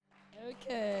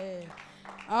Okay.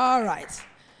 All right.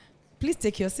 Please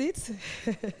take your seat.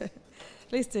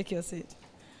 Please take your seat.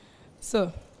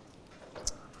 So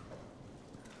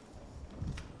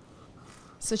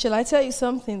shall I tell you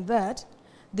something that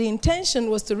the intention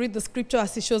was to read the scripture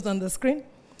as it shows on the screen.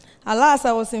 Alas,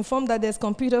 I was informed that there's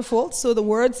computer fault, so the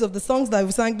words of the songs that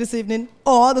we sang this evening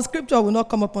or the scripture will not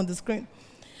come up on the screen.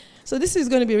 So this is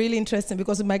going to be really interesting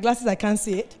because with my glasses I can't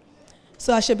see it.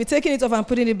 So I should be taking it off and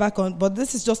putting it back on, but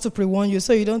this is just to pre-warn you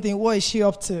so you don't think, what is she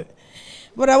up to?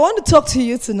 But I want to talk to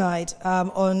you tonight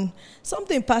on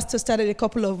something Pastor started a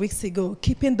couple of weeks ago,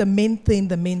 keeping the main thing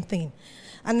the main thing.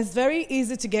 And it's very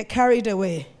easy to get carried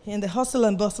away in the hustle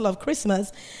and bustle of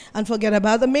Christmas and forget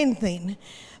about the main thing.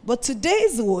 But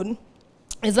today's one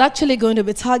is actually going to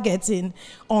be targeting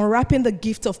unwrapping the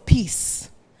gift of peace.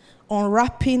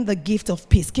 Unwrapping the gift of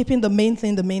peace, keeping the main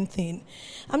thing the main thing.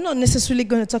 I'm not necessarily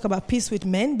going to talk about peace with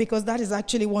men because that is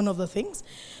actually one of the things.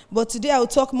 But today I will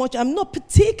talk much. I'm not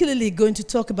particularly going to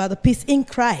talk about the peace in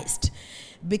Christ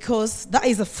because that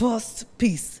is the first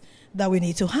peace that we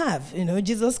need to have. You know,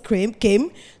 Jesus came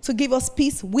to give us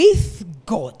peace with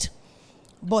God.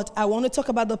 But I want to talk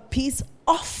about the peace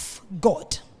of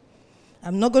God.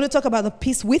 I'm not going to talk about the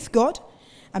peace with God.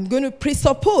 I'm going to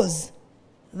presuppose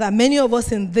that many of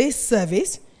us in this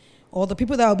service, or the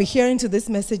people that will be hearing to this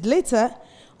message later,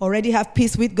 already have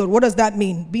peace with God. What does that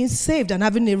mean? Being saved and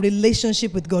having a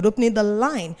relationship with God, opening the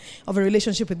line of a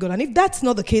relationship with God. And if that's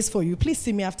not the case for you, please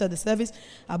see me after the service.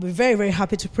 I'll be very, very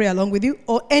happy to pray along with you,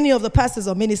 or any of the pastors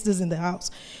or ministers in the house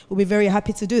will be very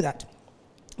happy to do that.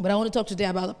 But I want to talk today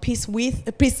about the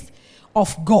peace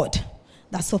of God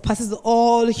that surpasses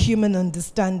all human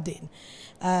understanding.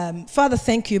 Father,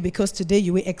 thank you because today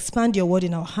you will expand your word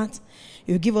in our hearts.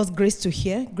 You will give us grace to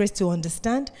hear, grace to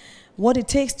understand what it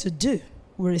takes to do.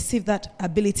 We receive that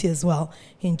ability as well.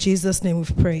 In Jesus' name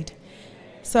we've prayed.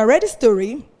 So I read a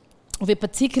story of a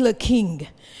particular king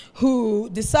who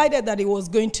decided that he was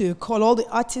going to call all the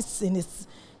artists in his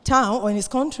town or in his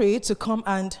country to come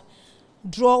and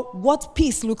draw what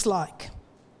peace looks like.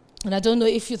 And I don't know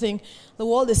if you think the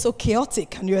world is so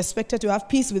chaotic and you're expected to have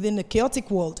peace within a chaotic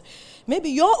world. Maybe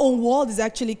your own world is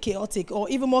actually chaotic or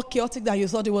even more chaotic than you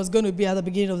thought it was going to be at the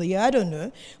beginning of the year. I don't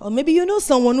know. Or maybe you know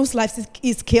someone whose life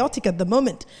is chaotic at the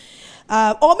moment.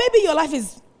 Or maybe your life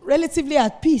is relatively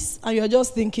at peace and you're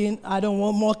just thinking, I don't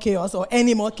want more chaos or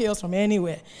any more chaos from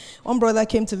anywhere. One brother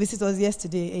came to visit us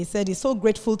yesterday. He said he's so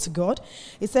grateful to God.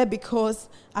 He said because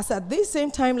as at this same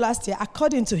time last year,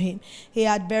 according to him, he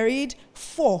had buried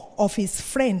 4 of his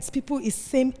friends, people his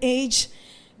same age,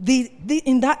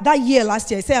 in that year last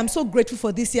year. He said, I'm so grateful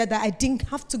for this year that I didn't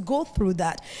have to go through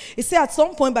that. He said at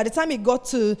some point, by the time he got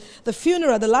to the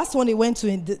funeral, the last one he went to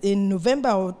in November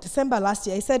or December last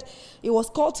year, he said he was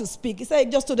called to speak. He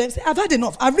said, just told them, I've had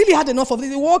enough. I've really had enough of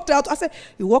this. He walked out. I said,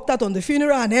 you walked out on the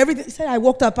funeral and everything. He said, I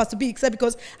walked out, Pastor B. He said,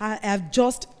 because I have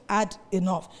just had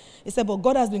enough. He said, but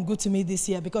God has been good to me this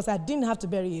year because I didn't have to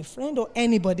bury a friend or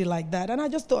anybody like that. And I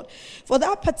just thought, for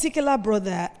that particular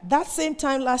brother, that same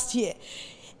time last year,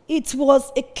 it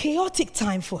was a chaotic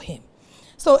time for him.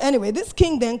 So anyway, this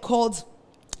king then called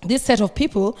this set of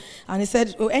people and he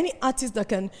said, any artist that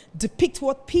can depict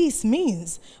what peace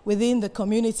means within the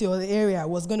community or the area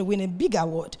was going to win a big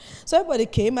award. So everybody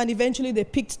came and eventually they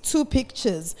picked 2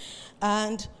 pictures.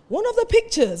 And one of the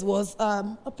pictures was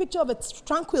a picture of a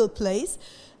tranquil place.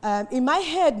 In my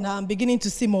head now, I'm beginning to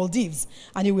see Maldives,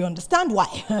 and you will understand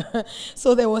why.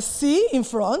 So there was sea in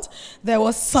front, there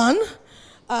was sun,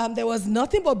 there was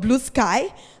nothing but blue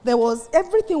sky.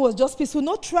 Everything was just peaceful.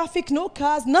 No traffic, no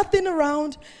cars, nothing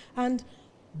around. And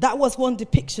that was one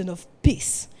depiction of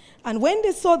peace. And when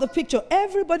they saw the picture,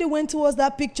 everybody went towards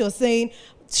that picture saying,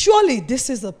 surely this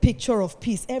is a picture of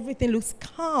peace. Everything looks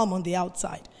calm on the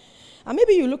outside. And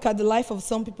maybe you look at the life of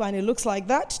some people and it looks like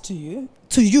that to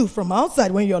you from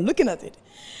outside when you're looking at it.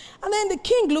 And then the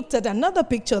king looked at another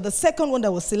picture, the second one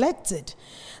that was selected.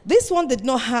 This one did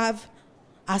not have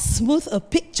as smooth a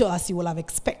picture as you would have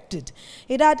expected.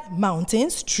 It had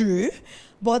mountains, true,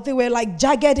 but they were like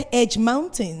jagged edge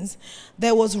mountains.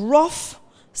 There was rough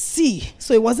sea,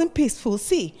 so it wasn't peaceful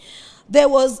sea. There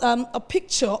was a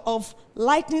picture of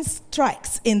lightning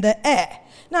strikes in the air.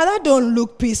 Now that don't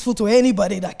look peaceful to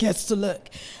anybody that gets to look.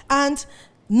 And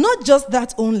not just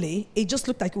that only, it just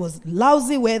looked like it was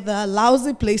lousy weather,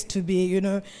 lousy place to be, you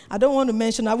know. I don't want to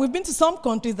mention that. We've been to some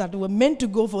countries that were meant to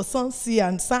go for sun, sea,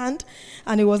 and sand,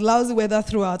 and it was lousy weather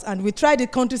throughout. And we tried the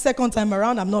country second time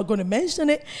around. I'm not going to mention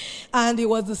it. And it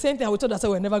was the same thing. We told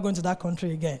ourselves we're never going to that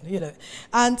country again, you know.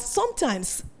 And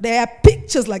sometimes there are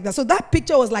pictures like that. So that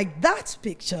picture was like that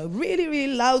picture, really,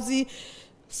 really lousy,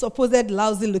 supposed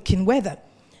lousy looking weather.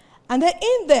 And then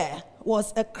in there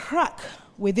was a crack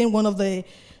within one of the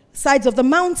sides of the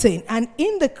mountain, and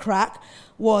in the crack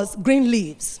was green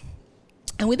leaves.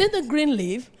 And within the green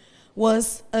leaf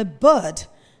was a bird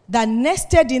that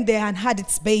nested in there and had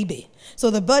its baby. So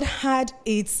the bird had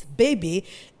its baby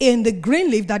in the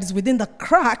green leaf that is within the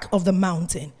crack of the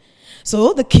mountain.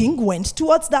 So the king went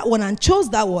towards that one and chose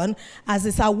that one as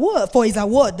his award, for his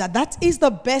award, that is the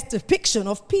best depiction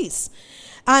of peace.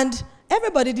 And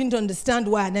everybody didn't understand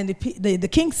why. And then the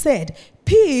king said,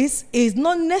 peace is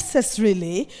not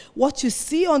necessarily what you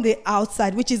see on the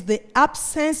outside, which is the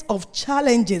absence of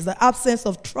challenges, the absence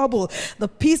of trouble, the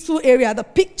peaceful area, the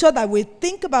picture that we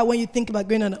think about when you think about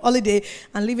going on a holiday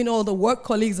and leaving all the work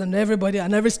colleagues and everybody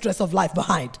and every stress of life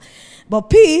behind. But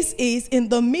peace is in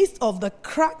the midst of the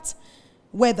cracked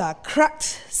weather, cracked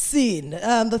scene,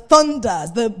 the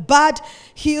thunders, the bad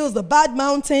hills, the bad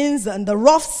mountains, and the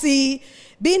rough sea.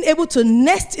 Being able to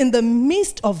nest in the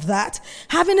midst of that,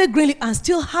 having a green leaf and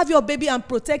still have your baby and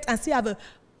protect and still have a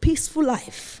peaceful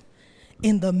life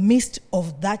in the midst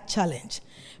of that challenge.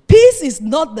 Peace is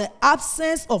not the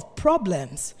absence of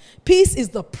problems. Peace is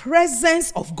the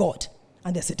presence of God.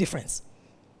 And there's a difference.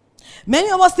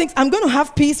 Many of us think, I'm going to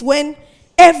have peace when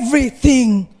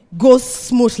everything goes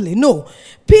smoothly. No.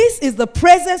 Peace is the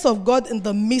presence of God in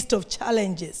the midst of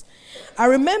challenges. I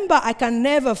remember, I can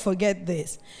never forget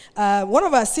this. One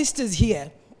of our sisters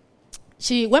here,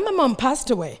 when my mom passed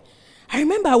away, I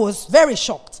remember I was very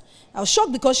shocked. I was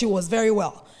shocked because she was very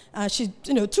well. She,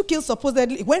 took ill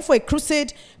supposedly, went for a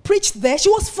crusade, preached there. She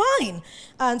was fine.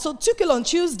 And so took ill on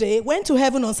Tuesday, went to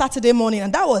heaven on Saturday morning,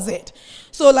 and that was it.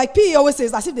 So like P always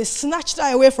says, as if they snatched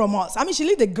her away from us. I mean, she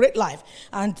lived a great life.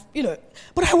 And,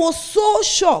 but I was so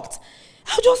shocked.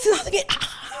 I was just thinking,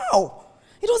 how?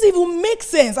 It doesn't even make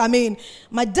sense. I mean,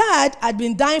 my dad had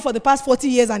been dying for the past 40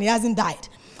 years and he hasn't died.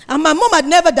 And my mom had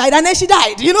never died, and then she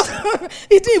died, the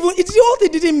whole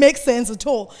thing didn't make sense at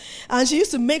all. And she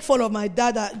used to make fun of my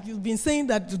dad that you've been saying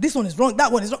that this one is wrong,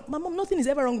 that one is wrong. My mom, nothing is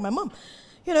ever wrong with my mom.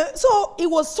 So it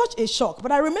was such a shock.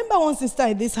 But I remember one sister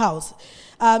in this house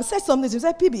said something. She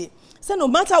said, PB, said no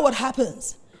matter what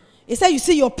happens, he said, you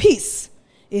see, your peace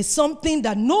is something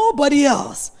that nobody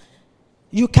else,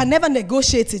 you can never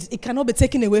negotiate it. It cannot be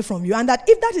taken away from you. And that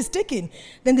if that is taken,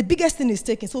 then the biggest thing is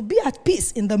taken. So be at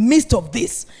peace in the midst of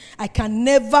this. I can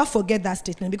never forget that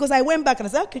statement. Because I went back and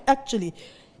I said, okay, actually,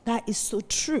 that is so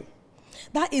true.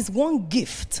 That is one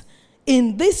gift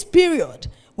in this period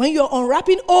when you're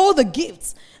unwrapping all the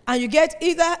gifts and you get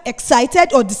either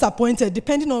excited or disappointed,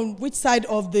 depending on which side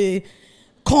of the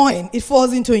coin it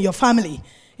falls into in your family.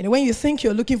 When you think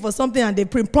you're looking for something and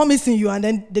they're promising you and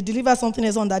then they deliver something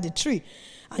else under the tree,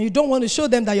 and you don't want to show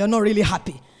them that you're not really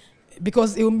happy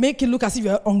because it will make you look as if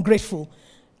you're ungrateful.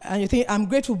 And you think, I'm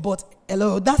grateful, but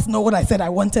hello, that's not what I said I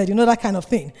wanted, that kind of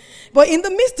thing. But in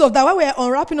the midst of that, while we're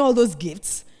unwrapping all those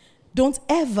gifts, don't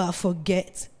ever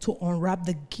forget to unwrap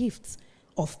the gifts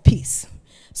of peace.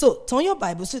 So turn your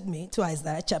Bibles with me to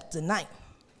Isaiah chapter 9.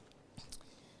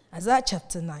 Isaiah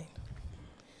chapter 9.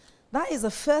 That is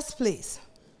the first place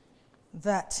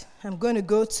that I'm going to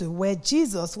go to where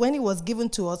Jesus, when he was given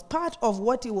to us, part of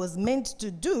what he was meant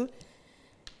to do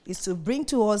is to bring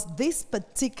to us this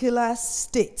particular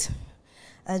state.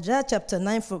 Isaiah chapter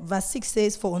 9 verse 6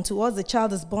 says, for unto us a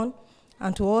child is born,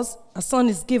 and to us a son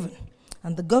is given,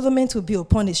 and the government will be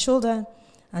upon his shoulder,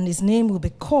 and his name will be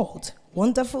called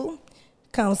Wonderful,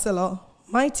 Counselor,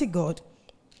 Mighty God,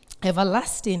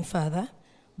 Everlasting Father,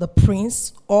 the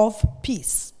Prince of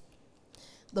Peace.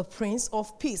 The Prince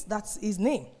of Peace, that's his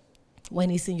name. When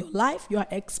he's in your life, you are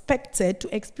expected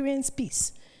to experience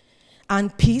peace.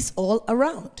 And peace all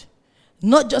around.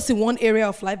 Not just in one area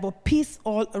of life, but peace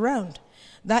all around.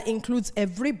 That includes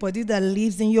everybody that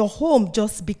lives in your home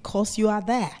just because you are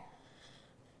there.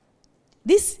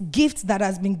 This gift that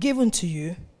has been given to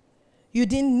you, you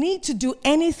didn't need to do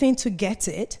anything to get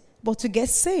it, but to get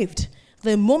saved.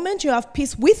 The moment you have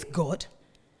peace with God,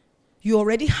 you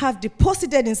already have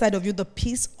deposited inside of you the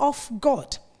peace of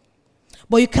God.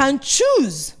 But you can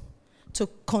choose to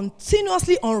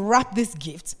continuously unwrap this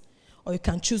gift, or you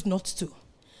can choose not to.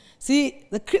 See,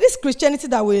 this Christianity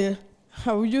that I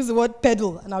will use the word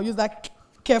peddle, and I'll use that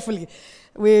carefully.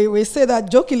 We say that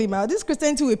jokingly, this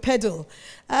Christianity we peddle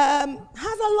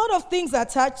has a lot of things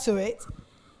attached to it,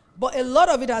 but a lot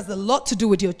of it has a lot to do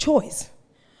with your choice.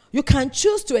 You can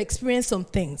choose to experience some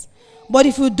things. But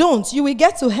if you don't, you will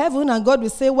get to heaven and God will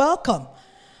say, welcome.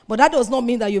 But that does not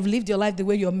mean that you've lived your life the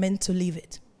way you're meant to live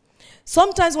it.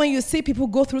 Sometimes when you see people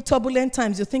go through turbulent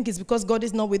times, you think it's because God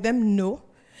is not with them. No.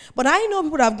 But I know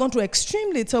people that have gone through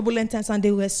extremely turbulent times and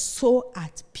they were so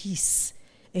at peace.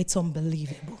 It's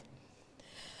unbelievable.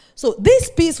 So this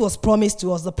peace was promised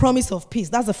to us, the promise of peace.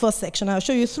 That's the first section. I'll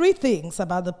show you 3 things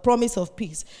about the promise of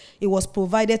peace. It was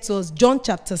provided to us, John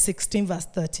chapter 16, verse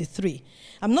 33.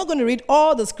 I'm not going to read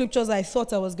all the scriptures I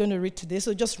thought I was going to read today,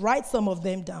 so just write some of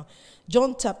them down.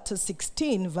 John chapter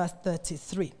 16, verse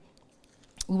 33.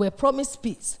 We were promised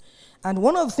peace. And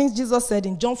one of the things Jesus said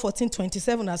in John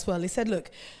 14:27 as well, he said, look,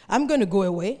 I'm going to go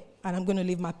away and I'm going to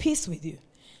leave my peace with you.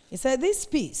 He said, this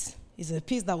peace is a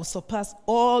peace that will surpass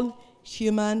all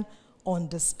human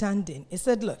understanding. He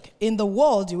said, look, in the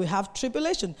world you will have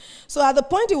tribulation. So at the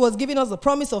point he was giving us the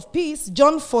promise of peace,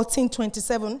 John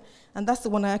 14:27, and that's the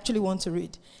one I actually want to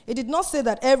read. It did not say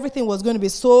that everything was going to be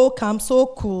so calm, so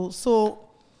cool, so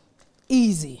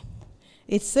easy.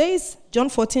 It says, John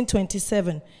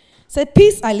 14:27, said,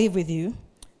 peace I leave with you,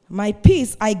 my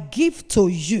peace I give to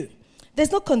you.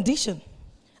 There's no condition.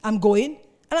 I'm going,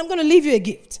 and I'm going to leave you a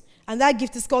gift. And that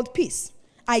gift is called peace.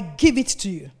 I give it to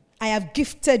you. I have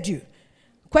gifted you.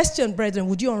 Question, brethren,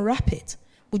 would you unwrap it?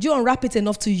 Would you unwrap it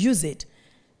enough to use it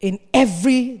in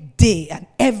every day and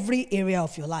every area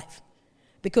of your life?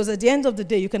 Because at the end of the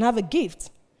day, you can have a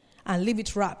gift and leave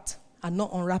it wrapped and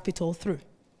not unwrap it all through.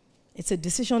 It's a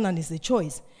decision and it's a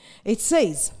choice. It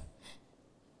says,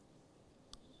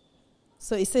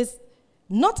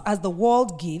 not as the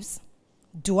world gives,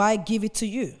 do I give it to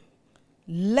you.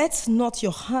 Let not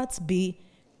your heart be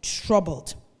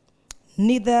troubled,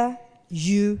 neither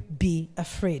you be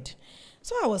afraid.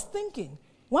 So I was thinking,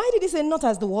 why did he say not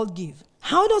as the world give?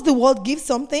 How does the world give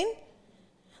something?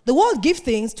 The world gives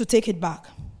things to take it back.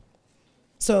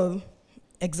 So,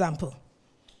 example,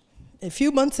 a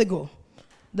few months ago,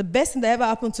 the best thing that ever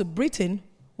happened to Britain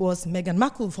was Meghan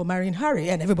Markle for marrying Harry,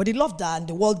 and everybody loved her, and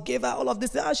the world gave her all of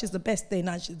this. She's the best thing,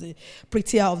 and she's the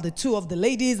prettier of the two of the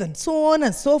ladies, and so on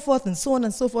and so forth, and so on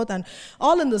and so forth, and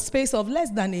all in the space of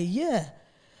less than a year.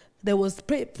 There was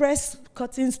press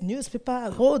cuttings,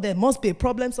 newspaper, there must be a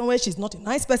problem somewhere. She's not a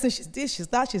nice person, she's this, she's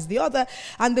that, she's the other.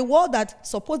 And the world that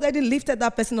supposedly lifted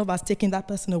that person up has taken that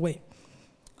person away.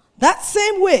 That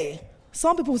same way,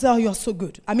 some people say, oh, you're so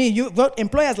good. I mean, you've got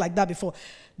employers like that before.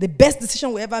 The best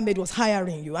decision we ever made was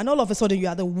hiring you. And all of a sudden, you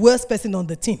are the worst person on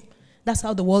the team. That's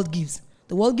how the world gives.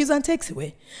 The world gives and takes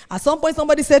away. At some point,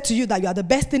 somebody said to you that you are the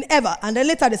best thing ever. And then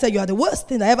later, they said you are the worst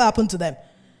thing that ever happened to them.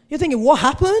 You're thinking, what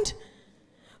happened?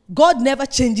 God never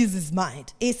changes his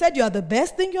mind. He said you are the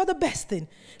best thing, you're the best thing.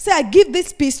 Say, I give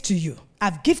this peace to you.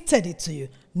 I've gifted it to you.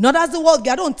 Not as the world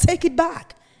gives. I don't take it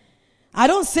back. I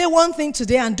don't say one thing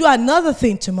today and do another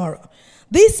thing tomorrow.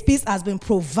 This peace has been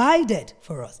provided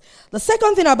for us. The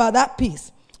second thing about that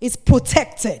peace is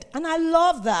protected. And I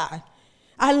love that.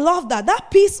 I love that.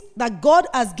 That peace that God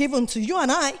has given to you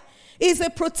and I is a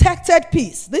protected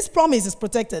peace. This promise is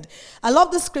protected. I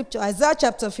love the scripture, Isaiah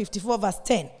chapter 54, verse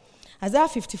 10. Isaiah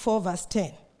 54, verse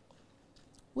 10.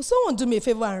 Will someone do me a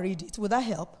favor and read it? Would that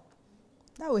help?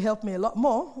 That will help me a lot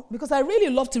more, because I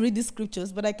really love to read these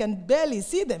scriptures, but I can barely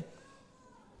see them.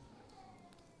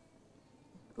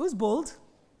 Who's bold?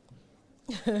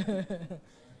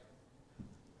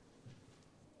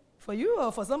 For you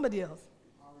or for somebody else?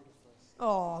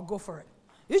 Oh, go for it.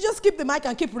 You just keep the mic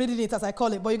and keep reading it as I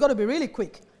call it, but you got to be really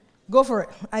quick. Go for it.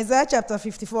 Isaiah chapter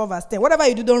 54, verse 10. Whatever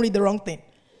you do, don't read the wrong thing.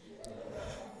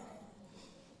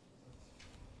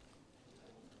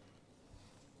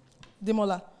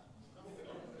 Demola.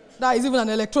 That is even an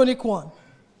electronic one.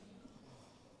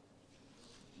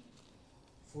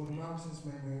 For the mountains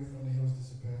may move and the hills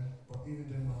disappear, but even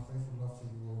then my faithful love for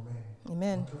you will remain.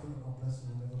 Amen. My covenant of blessing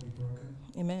will never be broken.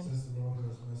 Amen. Says the Lord who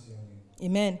has mercy on you.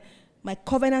 Amen. My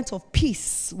covenant of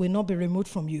peace will not be removed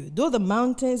from you. Though the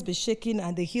mountains be shaken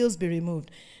and the hills be removed,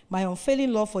 my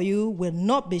unfailing love for you will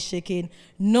not be shaken,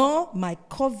 nor my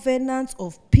covenant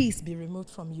of peace be removed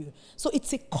from you. So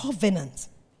it's a covenant.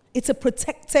 It's a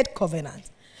protected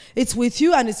covenant. It's with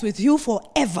you and it's with you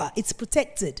forever. It's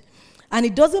protected. And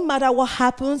it doesn't matter what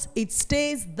happens, it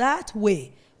stays that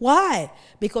way. Why?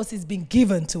 Because it's been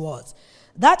given to us.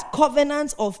 That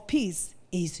covenant of peace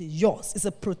is yours. It's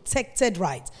a protected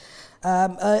right.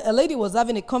 A lady was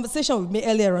having a conversation with me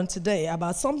earlier on today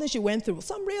about something she went through,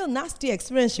 some real nasty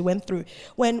experience she went through,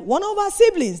 when one of her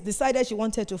siblings decided she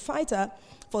wanted to fight her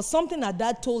for something her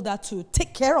dad told her to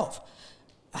take care of.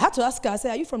 I had to ask her, I said,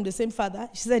 are you from the same father?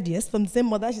 She said, yes. From the same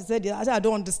mother? She said, yes. I said, I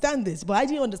don't understand this. But I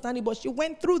didn't understand it, but she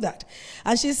went through that.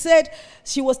 And she said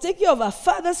she was taking care of her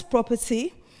father's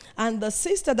property, and the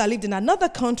sister that lived in another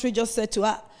country just said to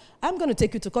her, I'm going to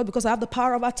take you to court because I have the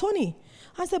power of attorney.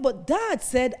 I said, but Dad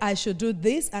said I should do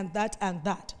this and that and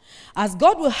that. As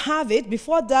God will have it,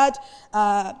 before Dad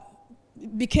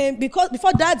became, because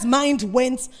before dad's mind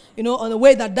went, on a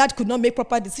way that dad could not make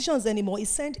proper decisions anymore, he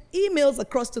sent emails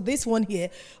across to this one here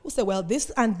who said, well,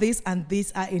 this and this and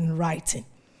this are in writing.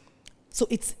 So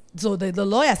the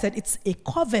lawyer said it's a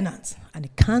covenant and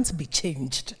it can't be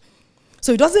changed.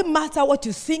 So it doesn't matter what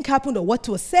you think happened or what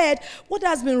was said. What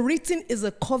has been written is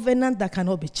a covenant that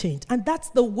cannot be changed. And that's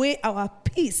the way our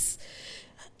peace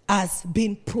has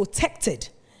been protected.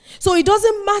 So it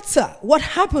doesn't matter what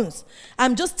happens.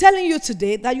 I'm just telling you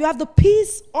today that you have the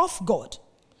peace of God.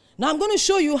 Now I'm going to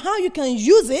show you how you can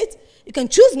use it. You can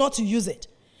choose not to use it.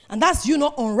 And that's you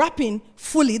not unwrapping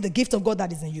fully the gift of God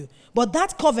that is in you. But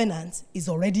that covenant is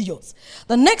already yours.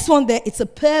 The next one there, it's a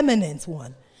permanent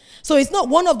one. So it's not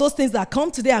one of those things that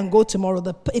come today and go tomorrow.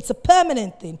 It's a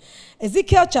permanent thing.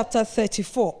 Ezekiel chapter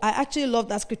 34. I actually love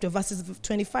that scripture, verses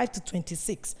 25 to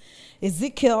 26.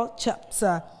 Ezekiel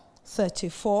chapter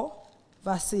 34,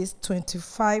 verses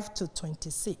 25 to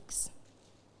 26.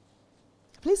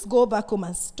 Please go back home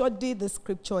and study the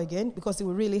scripture again because it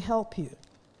will really help you.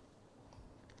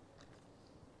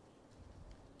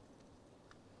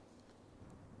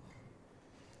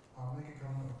 I'll make a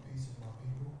covenant of peace with my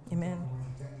people. Amen.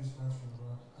 With the deadly snares from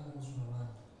the animals from the land.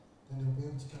 Then they'll be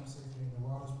able to come safely in the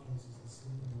wildest places and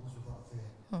sleep in the woods without fear.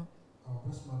 I'll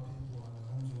bless my people and their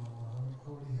homes around my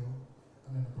holy hill.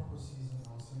 And in the proper season,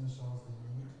 I'll send the showers they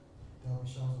need. There will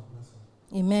be showers of blessing.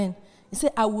 Amen. He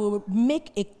said, I will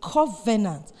make a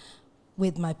covenant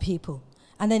with my people.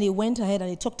 And then he went ahead and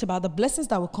he talked about the blessings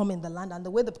that will come in the land and the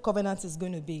way the covenant is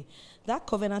going to be. That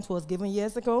covenant was given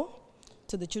years ago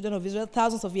to the children of Israel,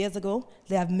 thousands of years ago.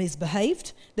 They have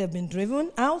misbehaved. They've been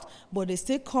driven out, but they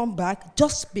still come back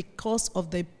just because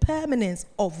of the permanence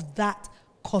of that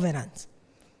covenant.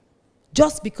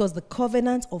 Just because the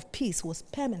covenant of peace was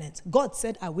permanent. God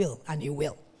said, I will, and he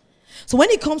will. So when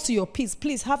it comes to your peace,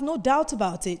 please have no doubt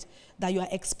about it that you are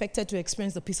expected to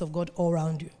experience the peace of God all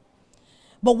around you.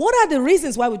 But what are the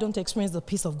reasons why we don't experience the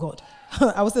peace of God?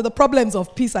 I would say the problems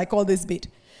of peace, I call this bit.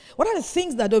 What are the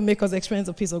things that don't make us experience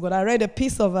the peace of God? I read a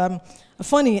piece of a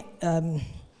funny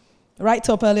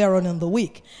write-up earlier on in the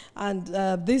week. And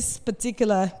this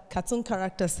particular cartoon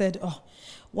character said,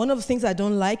 one of the things I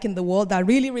don't like in the world that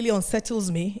really, really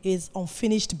unsettles me is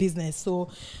unfinished business. So,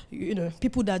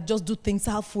 people that just do things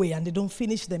halfway and they don't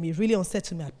finish them, it really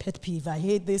unsettles me. A pet peeve. I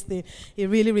hate this thing. It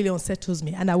really, really unsettles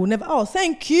me. And I will never,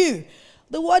 thank you.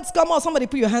 The words come out. Somebody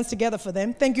put your hands together for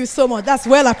them. Thank you so much. That's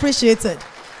well appreciated.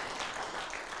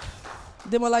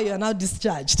 Demola, you are now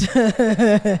discharged.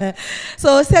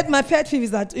 So I said my pet peeve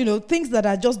is that, things that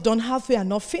are just done halfway are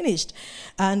not finished.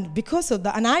 And because of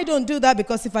that, and I don't do that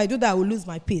because if I do that, I will lose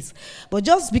my peace. But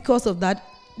just because of that,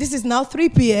 this is now 3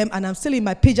 p.m. and I'm still in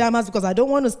my pajamas because I don't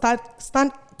want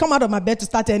to come out of my bed to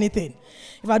start anything.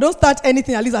 If I don't start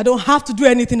anything, at least I don't have to do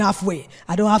anything halfway.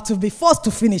 I don't have to be forced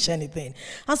to finish anything.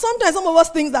 And sometimes some of us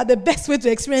think that the best way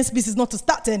to experience peace is not to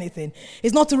start anything.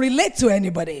 It's not to relate to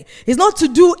anybody. It's not to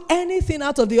do anything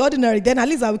out of the ordinary. Then at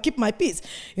least I will keep my peace.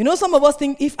 Some of us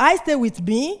think if I stay with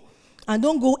me and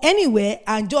don't go anywhere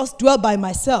and just dwell by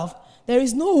myself, there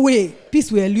is no way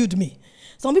peace will elude me.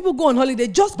 Some people go on holiday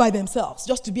just by themselves,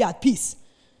 just to be at peace,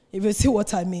 if you see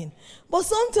what I mean. But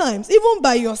sometimes, even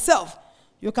by yourself,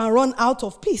 you can run out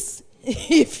of peace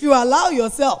if you allow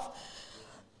yourself,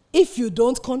 if you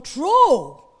don't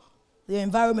control the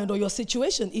environment or your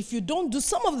situation, if you don't do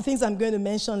some of the things I'm going to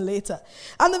mention later.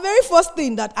 And the very first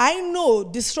thing that I know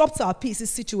disrupts our peace is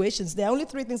situations. There are only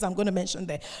 3 things I'm going to mention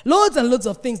there. Loads and loads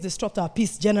of things disrupt our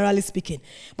peace, generally speaking.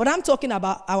 But I'm talking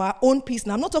about our own peace.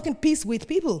 Now, I'm not talking peace with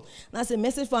people. That's a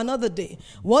message for another day.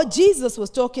 What Jesus was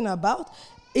talking about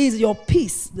is your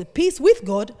peace, the peace with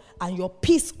God and your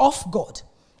peace of God.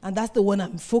 And that's the one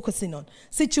I'm focusing on.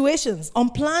 Situations,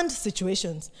 unplanned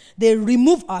situations, they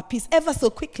remove our peace ever so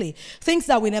quickly. Things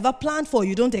that we never planned for,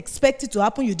 you don't expect it to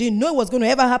happen, you didn't know it was going to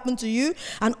ever happen to you,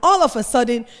 and all of a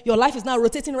sudden, your life is now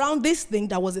rotating around this thing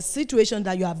that was a situation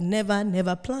that you have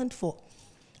never planned for.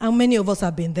 And many of us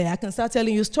have been there. I can start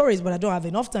telling you stories, but I don't have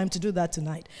enough time to do that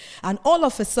tonight. And all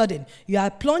of a sudden, you are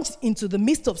plunged into the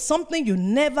midst of something you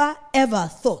never, ever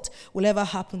thought will ever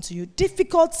happen to you.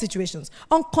 Difficult situations,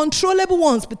 uncontrollable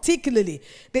ones particularly.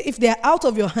 If they're out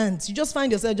of your hands, you just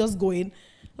find yourself just going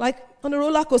like on a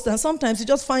roller coaster. And sometimes you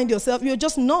just find yourself, you're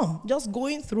just numb, just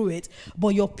going through it,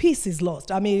 but your peace is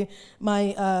lost. I mean,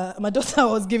 my daughter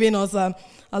was giving us a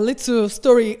little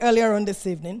story earlier on this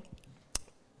evening.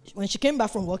 When she came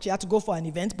back from work, she had to go for an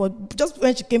event, but just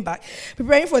when she came back,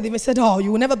 preparing for the event, said, you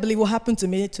will never believe what happened to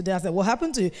me today. I said, what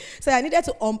happened to you? So I needed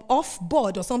to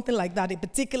off-board or something like that, a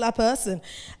particular person.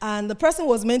 And the person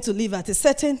was meant to leave at a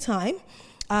certain time,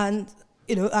 and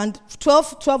and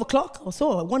 12 o'clock or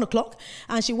so, or 1 o'clock,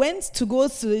 and she went to go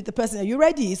to the person, are you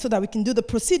ready, so that we can do the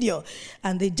procedure?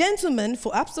 And the gentleman,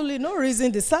 for absolutely no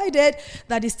reason, decided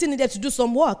that he still needed to do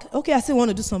some work. Okay, I still want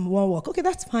to do some more work. Okay,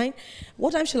 that's fine.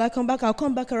 What time shall I come back? I'll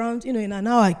come back around, in an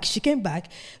hour. She came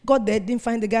back, got there, didn't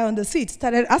find the guy on the seat,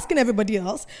 started asking everybody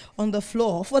else on the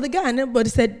floor for the guy, and everybody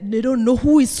said they don't know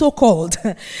who is so-called.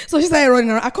 So she started running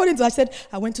around. According to her, I said,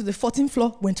 I went to the 14th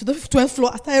floor, went to the 12th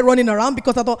floor. I started running around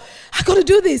because I thought, I got to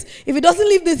do this. If it doesn't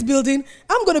leave this building,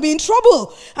 I'm going to be in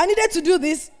trouble. I needed to do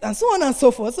this, and so on and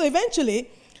so forth. So eventually,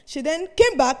 she then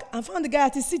came back and found the guy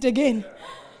at his seat again.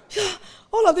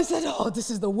 All of this said, oh, this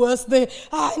is the worst thing.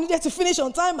 I needed to finish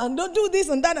on time and don't do this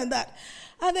and that and that.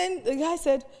 And then the guy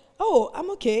said, oh,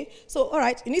 I'm okay. So, all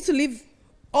right, you need to leave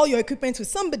all your equipment with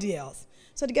somebody else.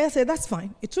 So the guy said, that's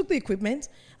fine. He took the equipment,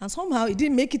 and somehow he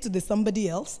didn't make it to the somebody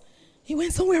else. He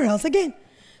went somewhere else again.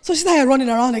 So she started running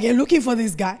around again, looking for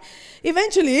this guy.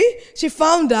 Eventually, she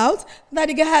found out that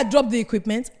the guy had dropped the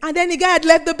equipment, and then the guy had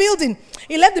left the building.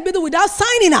 He left the building without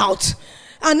signing out.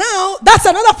 And now, that's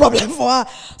another problem for her.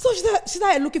 So she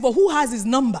started looking for who has his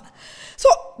number. So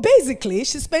basically,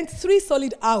 she spent 3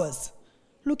 solid hours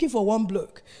looking for one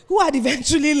bloke who had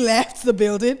eventually left the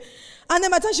building. And then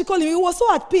by the time she called him, he was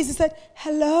so at peace. He said,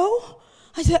 hello?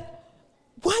 I said,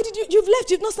 why did you've left,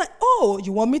 you've not signed. Oh,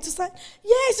 you want me to sign?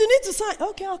 Yes, you need to sign.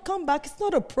 Okay, I'll come back, it's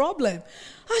not a problem.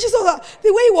 And she saw that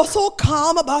the way he was so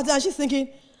calm about it, and she's thinking,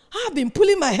 I've been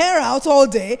pulling my hair out all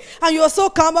day, and you're so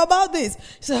calm about this.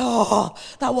 She said, oh,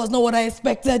 that was not what I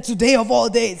expected today of all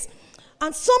days.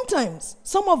 And sometimes,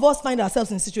 some of us find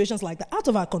ourselves in situations like that, out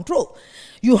of our control.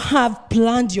 You have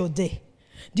planned your day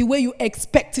the way you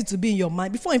expect it to be in your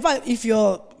mind. Before, in fact, if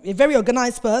you're a very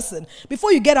organized person,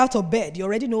 before you get out of bed, you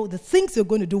already know the things you're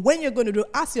going to do, when you're going to do,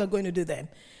 as you're going to do them.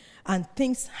 And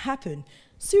things happen,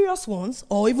 serious ones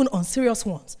or even unserious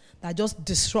ones, that just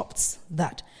disrupts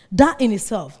that. That in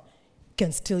itself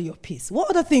can steal your peace. What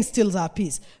other thing steals our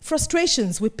peace?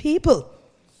 Frustrations with people.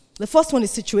 The first one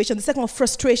is situation. The second one,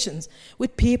 frustrations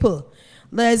with people.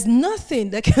 There's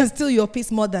nothing that can steal your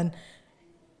peace more than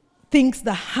things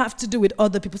that have to do with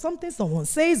other people. Something someone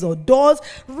says or does,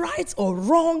 right or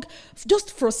wrong,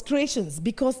 just frustrations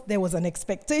because there was an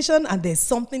expectation and there's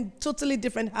something totally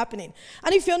different happening.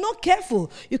 And if you're not careful,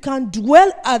 you can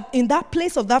dwell in that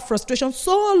place of that frustration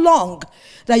so long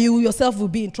that you yourself will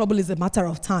be in trouble. It's a matter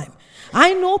of time.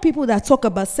 I know people that talk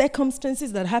about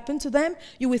circumstances that happened to them.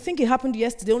 You will think it happened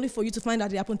yesterday only for you to find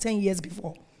out it happened 10 years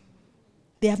before.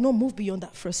 They have not moved beyond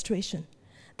that frustration.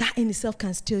 That in itself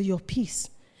can steal your peace.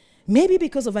 Maybe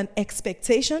because of an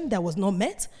expectation that was not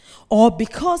met, or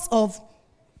because of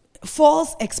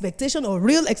false expectation or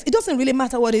real it doesn't really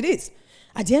matter what it is.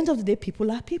 At the end of the day,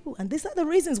 people are people, and these are the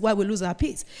reasons why we lose our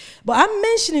peace. But I'm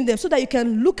mentioning them so that you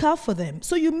can look out for them,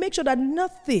 so you make sure that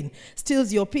nothing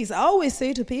steals your peace. I always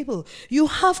say to people, you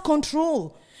have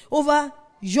control over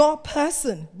your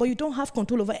person, but you don't have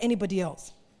control over anybody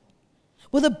else.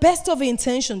 With the best of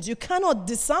intentions, you cannot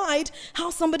decide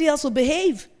how somebody else will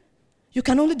behave. You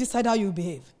can only decide how you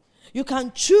behave. You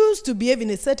can choose to behave in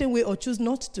a certain way or choose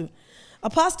not to. A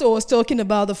pastor was talking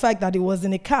about the fact that he was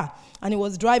in a car and he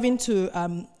was driving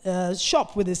to a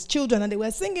shop with his children, and they were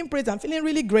singing praise and feeling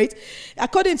really great.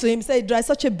 According to him, he said he drives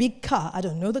such a big car. I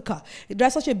don't know the car. He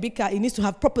drives such a big car, he needs to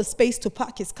have proper space to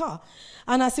park his car.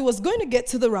 And as he was going to get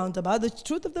to the roundabout, the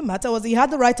truth of the matter was he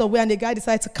had the right of way, and the guy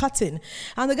decided to cut in.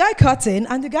 And the guy cut in,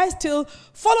 and the guy still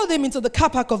followed him into the car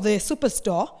park of the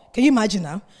superstore. Can you imagine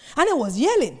now? And he was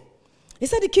yelling. He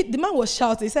said the man was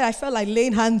shouting. He said, I felt like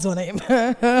laying hands on him. He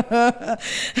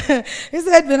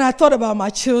said, then I thought about my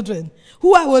children,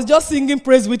 who I was just singing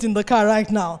praise with in the car right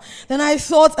now. Then I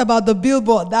thought about the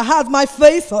billboard that has my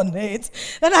face on it.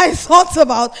 Then I thought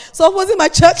about, supposing my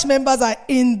church members are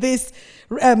in this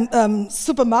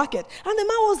supermarket. And the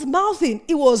man was mouthing.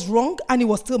 It was wrong, and he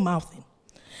was still mouthing.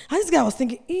 And this guy was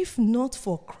thinking, if not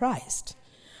for Christ,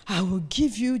 I will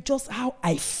give you just how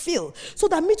I feel, so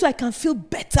that me too, I can feel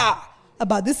better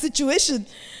about this situation.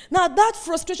 Now, that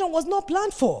frustration was not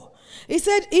planned for. He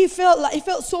said he felt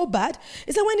so bad.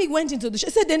 He said when he went into the shop,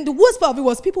 he said then the worst part of it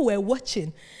was people were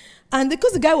watching. And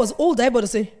because the guy was old, I able to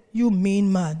say, you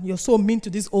mean man, you're so mean to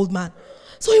this old man.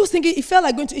 So he was thinking, he felt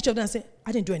like going to each of them and saying,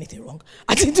 I didn't do anything wrong.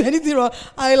 I didn't do anything wrong.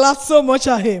 I laughed so much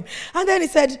at him. And then he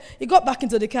said, he got back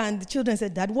into the car, and the children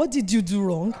said, Dad, what did you do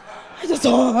wrong? I just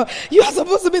thought, you are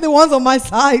supposed to be the ones on my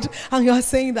side, and you are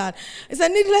saying that. He said,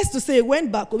 needless to say, he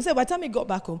went back home. He said, by the time he got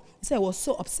back home, he said he was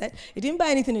so upset. He didn't buy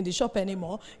anything in the shop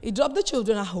anymore. He dropped the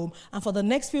children at home, and for the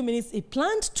next few minutes, he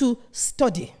planned to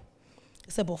study.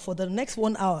 He said, but for the next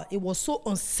 1 hour, it was so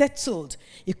unsettled,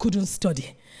 he couldn't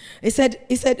study. He said,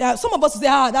 some of us say,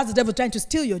 that's the devil trying to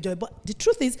steal your joy. But the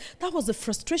truth is, that was the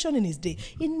frustration in his day.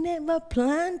 He never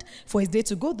planned for his day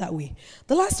to go that way.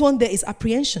 The last one there is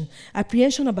apprehension.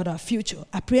 Apprehension about our future.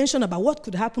 Apprehension about what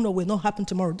could happen or will not happen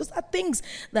tomorrow. Those are things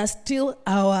that steal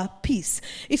our peace.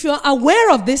 If you're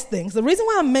aware of these things, the reason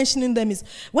why I'm mentioning them is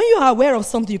when you are aware of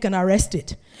something, you can arrest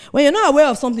it. When you're not aware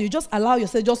of something, you just allow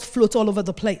yourself just float all over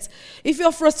the place. If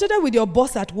you're frustrated with your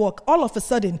boss at work, all of a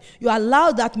sudden, you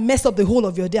allow that mess up the whole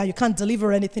of your day and you can't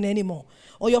deliver anything anymore.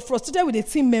 Or you're frustrated with a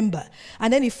team member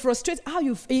and then it frustrates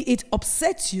it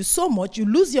upsets you so much, you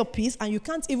lose your peace and you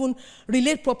can't even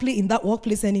relate properly in that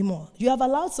workplace anymore. You have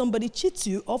allowed somebody cheat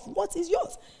you of what is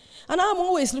yours. And I'm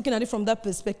always looking at it from that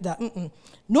perspective that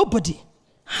nobody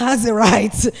has a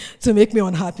right to make me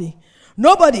unhappy.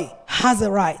 Nobody has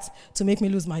a right to make me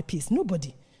lose my peace.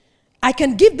 Nobody. I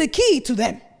can give the key to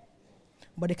them,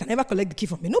 but they can never collect the key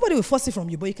from me. Nobody will force it from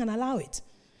you, but you can allow it.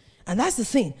 And that's the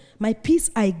thing. My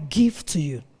peace I give to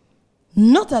you,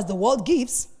 not as the world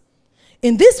gives.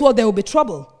 In this world, there will be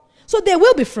trouble. So there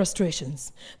will be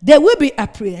frustrations. There will be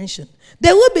apprehension.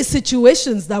 There will be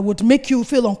situations that would make you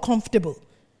feel uncomfortable.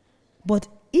 But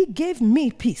he gave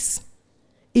me peace.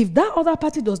 If that other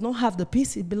party does not have the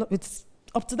peace, it's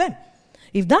up to them.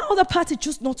 If that other party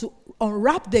chooses not to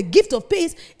unwrap the gift of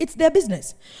peace, it's their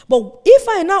business. But if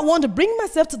I now want to bring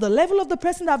myself to the level of the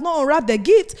person that have not unwrapped their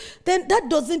gift, then that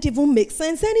doesn't even make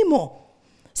sense anymore.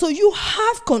 So you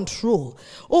have control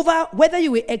over whether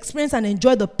you will experience and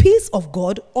enjoy the peace of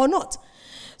God or not.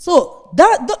 So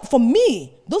that for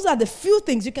me, those are the few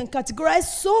things. You can categorize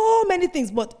so many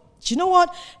things, but you know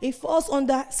what? It falls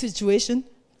under situation,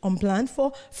 unplanned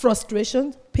for,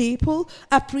 frustration, people,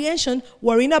 apprehension,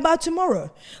 worrying about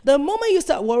tomorrow. The moment you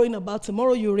start worrying about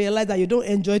tomorrow, you realize that you don't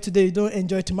enjoy today, you don't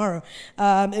enjoy tomorrow.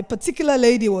 A particular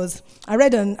lady I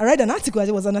read an article,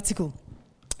 it was an article.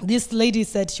 This lady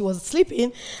said she was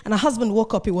sleeping and her husband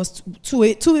woke up. It was 2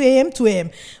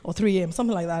 a.m. or 3 a.m.,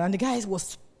 something like that. And the guy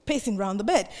was pacing around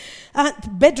the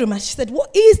bedroom, and she said,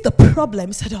 "What is the problem?"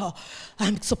 He said, "Oh,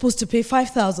 I'm supposed to pay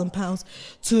 £5,000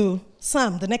 to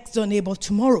Sam, the next door neighbor,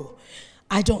 tomorrow.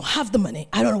 I don't have the money.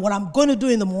 I don't know what I'm going to do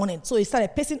in the morning." So he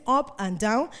started pacing up and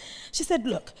down. She said,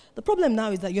 "Look, the problem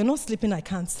now is that you're not sleeping, I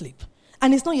can't sleep.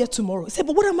 And it's not yet tomorrow." He said,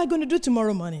 "But what am I going to do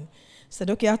tomorrow morning?" He said,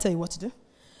 "Okay, I'll tell you what to do."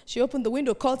 She opened the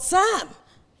window, called Sam,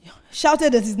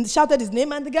 shouted his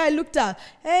name, and the guy looked at her.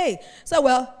 "Hey." So,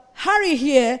 "Well, Harry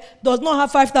here does not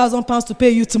have £5,000 to pay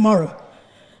you tomorrow.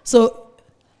 So,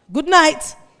 good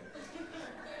night."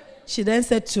 She then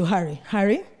said to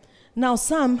Harry, now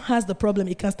Sam has the problem.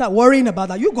 He can start worrying about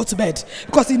that. You go to bed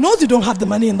because he knows you don't have the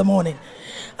money in the morning.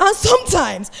 And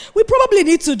sometimes we probably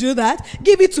need to do that,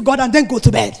 give it to God and then go to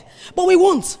bed. But we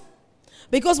won't,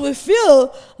 because we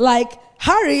feel like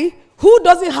Harry, who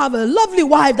doesn't have a lovely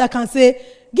wife that can say,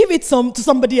 give it to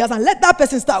somebody else and let that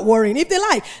person start worrying. If they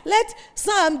like, let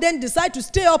Sam then decide to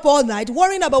stay up all night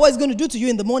worrying about what he's going to do to you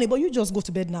in the morning, but you just go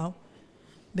to bed now.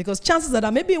 Because chances are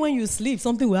that maybe when you sleep,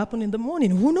 something will happen in the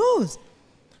morning. Who knows?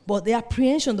 But the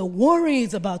apprehension, the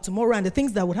worries about tomorrow and the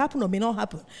things that would happen or may not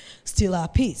happen still are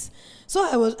peace.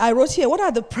 So I wrote here, what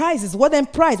are the prices?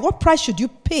 What price should you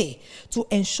pay to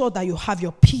ensure that you have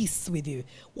your peace with you?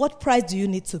 What price do you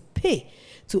need to pay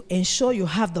to ensure you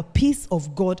have the peace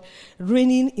of God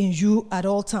reigning in you at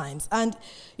all times? And,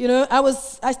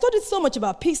 I studied so much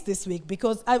about peace this week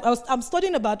because I'm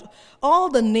studying about all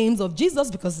the names of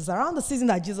Jesus, because it's around the season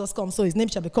that Jesus comes, so his name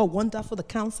shall be called Wonderful, the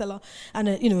Counselor, and,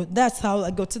 that's how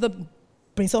I go to the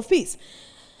Prince of Peace.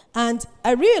 And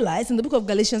I realized in the book of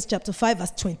Galatians chapter 5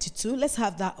 verse 22, let's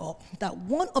have that up, that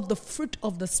one of the fruit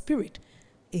of the Spirit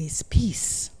is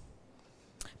peace.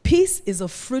 Peace is a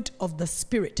fruit of the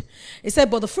Spirit. It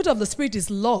said, but the fruit of the Spirit is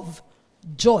love,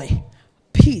 joy,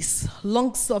 peace,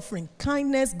 long-suffering,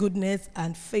 kindness, goodness,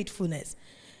 and faithfulness.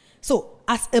 So,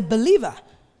 as a believer,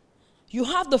 you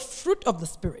have the fruit of the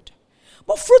Spirit.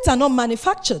 But fruits are not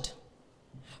manufactured.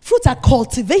 Fruits are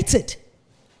cultivated.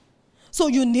 So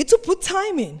you need to put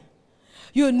time in.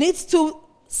 You need to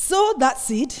sow that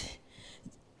seed,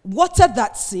 water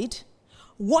that seed,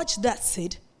 watch that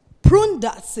seed, prune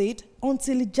that seed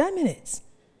until it germinates.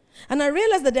 And I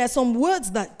realized that there are some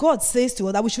words that God says to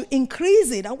us that we should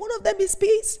increase it. And one of them is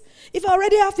peace. If I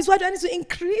already have peace, why do I need to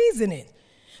increase in it?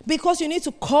 Because you need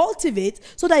to cultivate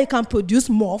so that you can produce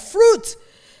more fruit.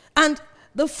 And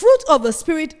the fruit of the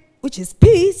Spirit, which is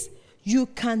peace, you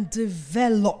can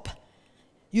develop.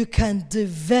 You can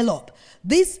develop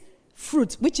this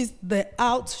fruit, which is the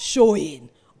outshowing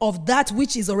of that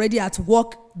which is already at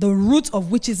work the root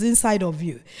of which is inside of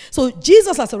you. So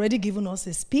Jesus has already given us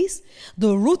his peace.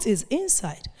 The root is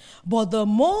inside. But the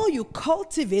more you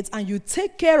cultivate and you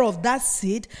take care of that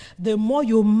seed, the more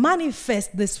you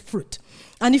manifest this fruit.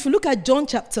 And if you look at John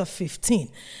chapter 15,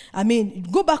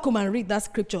 go back home and read that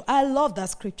scripture. I love that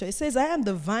scripture. It says, I am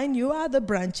the vine, you are the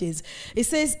branches. It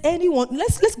says,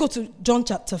 let's go to John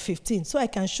chapter 15 so I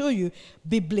can show you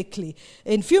biblically.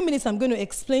 In a few minutes, I'm going to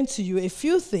explain to you a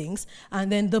few things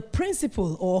and then the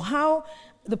principle or how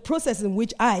the process in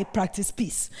which I practice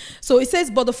peace. So it says,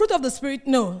 but the fruit of the Spirit,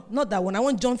 no, not that one. I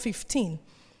want John 15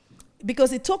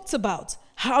 because it talks about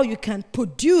how you can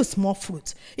produce more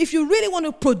fruit. If you really want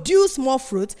to produce more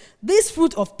fruit, this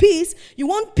fruit of peace, you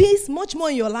want peace much more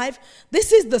in your life,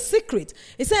 this is the secret.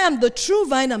 It says, I am the true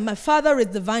vine and my Father is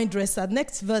the vine dresser.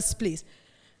 Next verse, please.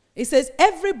 It says,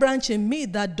 every branch in me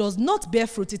that does not bear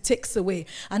fruit, it takes away.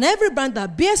 And every branch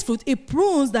that bears fruit, it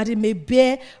prunes that it may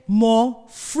bear more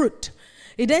fruit.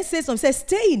 It then says,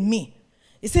 stay in me.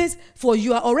 It says, for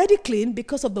you are already clean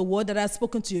because of the word that I have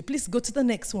spoken to you. Please go to the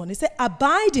next one. It says,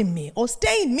 abide in me or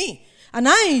stay in me and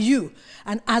I in you.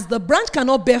 And as the branch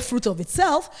cannot bear fruit of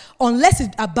itself unless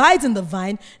it abides in the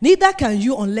vine, neither can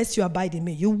you unless you abide in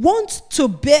me. You want to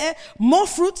bear more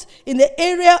fruit in the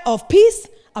area of peace?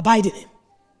 Abide in him.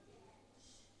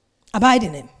 Abide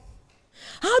in him.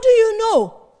 How do you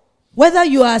know whether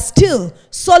you are still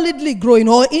solidly growing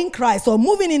or in Christ or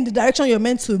moving in the direction you're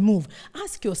meant to move?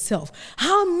 Ask yourself,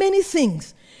 how many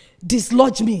things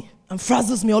dislodge me and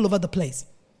frazzles me all over the place?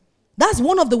 That's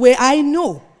one of the way I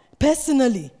know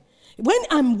personally. When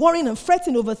I'm worrying and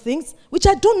fretting over things, which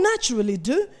I don't naturally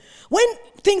do, when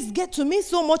things get to me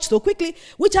so much so quickly,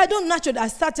 which I don't naturally, I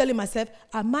start telling myself,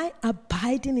 am I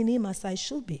abiding in him as I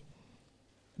should be?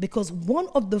 Because one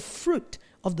of the fruit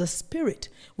of the Spirit,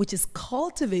 which is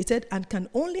cultivated and can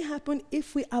only happen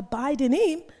if we abide in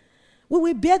him, we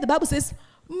will bear, the Bible says,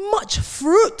 much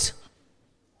fruit.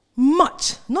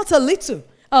 Much, not a little,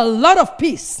 a lot of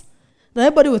peace. Now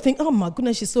everybody will think, oh my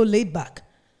goodness, she's so laid back.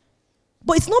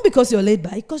 But it's not because you're laid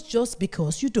back, it's just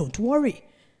because you don't worry.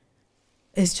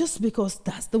 It's just because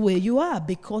that's the way you are,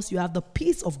 because you have the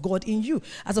peace of God in you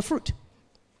as a fruit.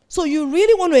 So you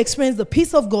really want to experience the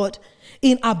peace of God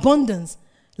in abundance.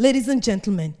 Ladies and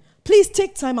gentlemen, please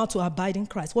take time out to abide in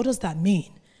Christ. What does that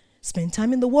mean? Spend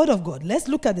time in the Word of God. Let's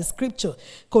look at the scripture.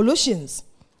 Colossians,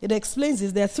 it explains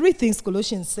this. There are three things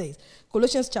Colossians says.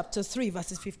 Colossians chapter 3,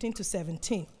 verses 15 to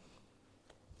 17.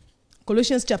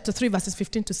 Colossians chapter 3, verses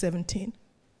 15 to 17.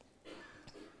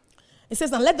 It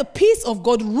says, and let the peace of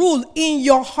God rule in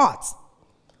your hearts.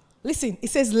 Listen, it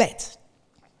says let.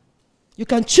 You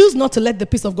can choose not to let the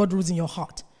peace of God rule in your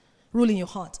heart. Rule in your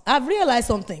heart. I've realized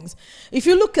some things. If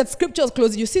you look at scriptures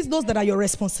closely, you see those that are your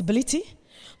responsibility,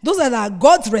 those that are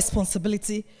God's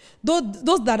responsibility,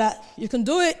 those that are, you can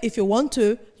do it if you want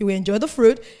to, you will enjoy the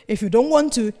fruit. If you don't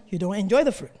want to, you don't enjoy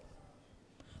the fruit.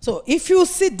 So if you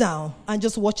sit down and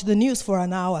just watch the news for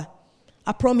an hour,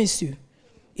 I promise you,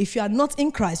 if you are not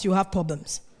in Christ, you have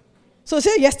problems. So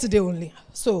say yesterday only.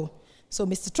 So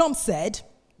Mr. Trump said,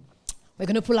 we're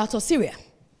going to pull out of Syria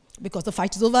because the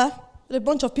fight is over with a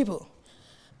bunch of people.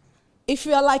 If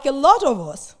you are like a lot of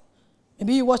us,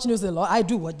 maybe you watch news a lot, I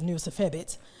do watch news a fair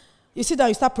bit, you sit down,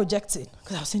 you start projecting.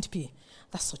 Because I was saying to P,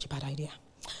 that's such a bad idea.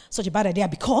 Such a bad idea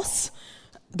because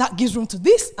that gives room to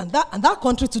this and that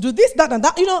country to do this, that, and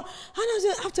that,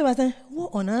 And afterwards, I said, what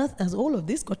on earth has all of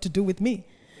this got to do with me?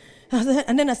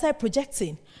 And then I started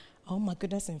projecting. Oh my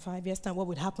goodness, in 5 years' time, what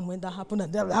would happen when that happened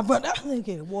and that would happen?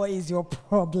 Okay, what is your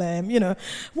problem?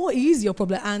 What is your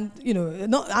problem? And,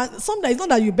 sometimes it's not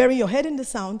that you're burying your head in the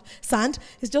sand.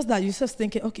 It's just that you're just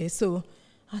thinking, okay, so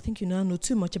I think you now know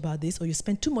too much about this, or you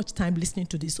spend too much time listening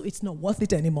to this, so it's not worth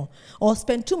it anymore. Or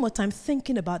spend too much time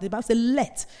thinking about it. But I say,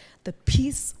 let the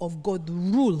peace of God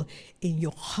rule in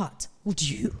your heart. Would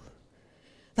you?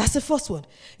 That's the first one.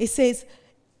 It says,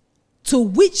 to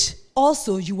which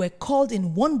also you were called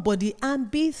in one body, and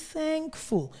be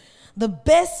thankful. The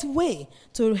best way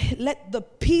to let the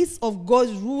peace of God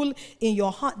rule in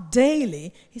your heart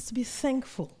daily is to be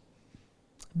thankful.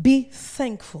 Be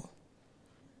thankful.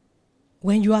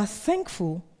 When you are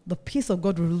thankful, the peace of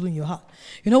God will rule in your heart.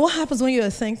 You know what happens when you're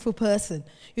a thankful person?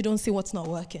 You don't see what's not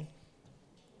working.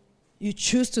 You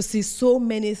choose to see so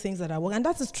many things that are working. And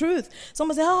that's the truth.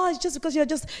 Someone say, it's just because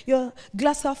you're a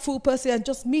glass half full person, and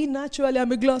just me naturally,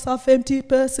 I'm a glass half empty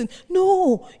person.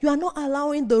 No, you are not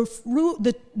allowing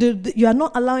you are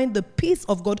not allowing the peace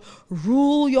of God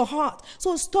rule your heart.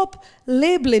 So stop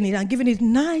labeling it and giving it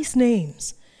nice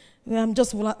names.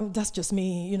 That's just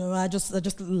me, I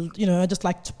just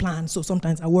like to plan, so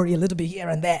sometimes I worry a little bit here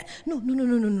and there.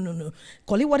 No.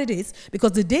 Call it what it is,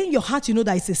 because the day in your heart you know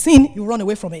that it's a sin, you run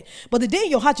away from it. But the day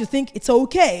in your heart you think it's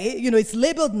okay, it's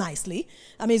labeled nicely.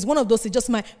 It's one of those, it's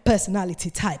just my personality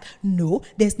type. No,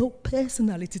 there's no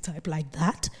personality type like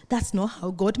that. That's not how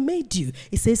God made you.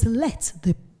 It says, let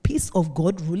the peace of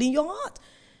God rule in your heart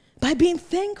by being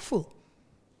thankful.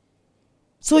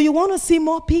 So you want to see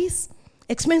more peace?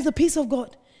 Experience the peace of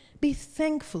God. Be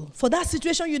thankful. For that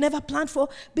situation you never planned for,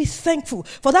 be thankful.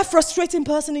 For that frustrating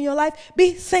person in your life,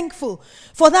 be thankful.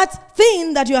 For that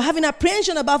thing that you're having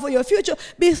apprehension about for your future,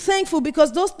 be thankful,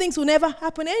 because those things will never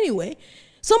happen anyway.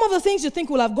 Some of the things you think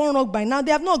will have gone wrong by now,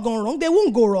 they have not gone wrong. They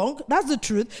won't go wrong. That's the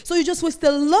truth. So you just waste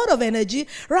a lot of energy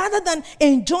rather than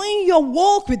enjoying your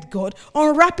walk with God,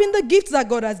 unwrapping the gifts that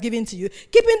God has given to you,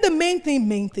 keeping the main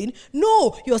thing.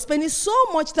 No, you're spending so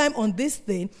much time on this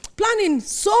thing, planning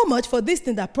so much for this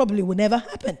thing that probably will never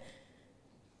happen.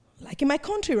 Like in my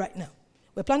country right now,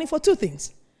 we're planning for 2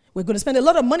 things. We're going to spend a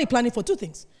lot of money planning for 2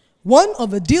 things. One of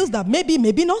the deals that maybe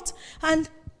not, and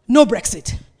no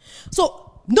Brexit. So,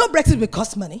 no Brexit will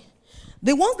cost money.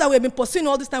 The ones that we've been pursuing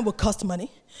all this time will cost money.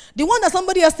 The one that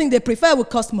somebody else thinks they prefer will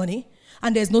cost money.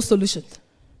 And there's no solution.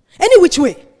 Any which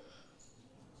way.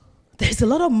 There's a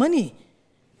lot of money,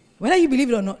 whether you believe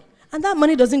it or not. And that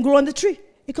money doesn't grow on the tree.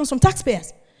 It comes from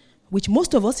taxpayers, which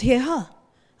most of us here are.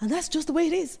 And that's just the way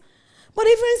it is. But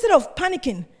even instead of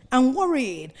panicking and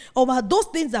worrying about those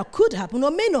things that could happen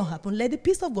or may not happen, let the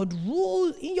peace of God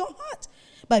rule in your heart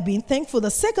by being thankful.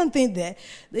 The second thing there,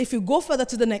 if you go further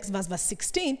to the next verse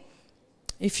 16,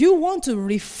 if you want to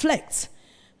reflect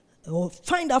or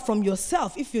find out from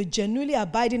yourself if you're genuinely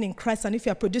abiding in Christ and if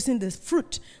you're producing this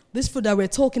fruit that we're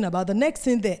talking about, the next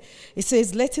thing there, it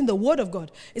says, letting the word of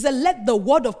God. It says, let the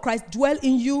word of Christ dwell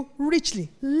in you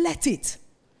richly. Let it.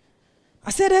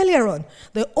 I said earlier on,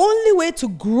 the only way to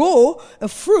grow a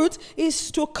fruit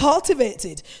is to cultivate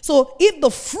it. So if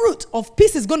the fruit of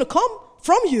peace is going to come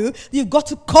from you, you've got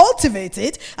to cultivate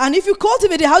it. And if you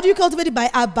cultivate it, how do you cultivate it? By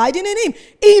abiding in Him,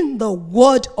 in the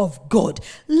Word of God.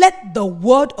 Let the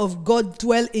Word of God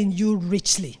dwell in you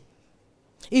richly.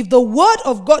 If the Word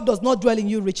of God does not dwell in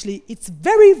you richly, it's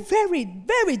very, very,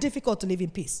 very difficult to live in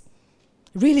peace.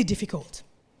 Really difficult.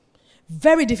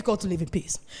 Very difficult to live in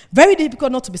peace. Very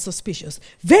difficult not to be suspicious.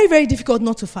 Very, very difficult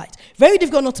not to fight. Very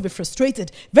difficult not to be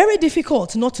frustrated. Very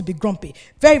difficult not to be grumpy.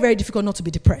 Very, very difficult not to be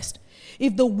depressed.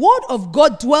 If the word of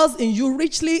God dwells in you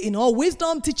richly in all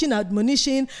wisdom, teaching,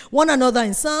 admonishing one another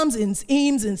in psalms, in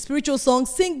hymns, in spiritual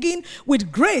songs, singing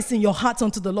with grace in your hearts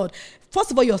unto the Lord. First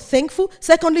of all, you're thankful.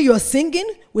 Secondly, you're singing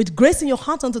with grace in your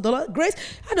heart unto the Lord. Grace,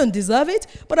 I don't deserve it,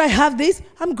 but I have this.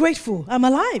 I'm grateful. I'm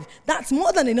alive. That's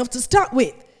more than enough to start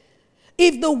with.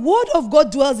 If the word of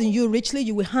God dwells in you richly,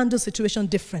 you will handle situation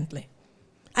differently.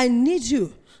 I need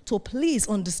you to please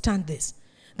understand this.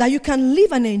 That you can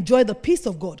live and enjoy the peace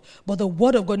of God, but the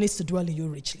word of God needs to dwell in you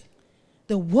richly.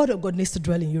 The word of God needs to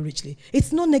dwell in you richly.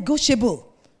 It's not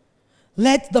negotiable.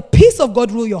 Let the peace of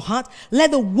God rule your heart.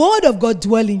 Let the word of God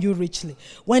dwell in you richly.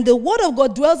 When the word of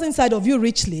God dwells inside of you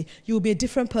richly, you will be a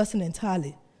different person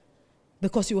entirely.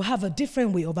 Because you will have a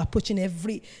different way of approaching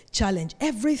every challenge,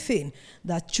 everything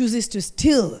that chooses to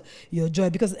steal your joy.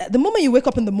 Because the moment you wake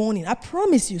up in the morning, I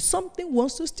promise you, something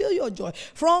wants to steal your joy.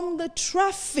 From the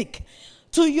traffic,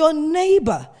 to your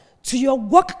neighbor, to your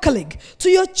work colleague, to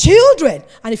your children.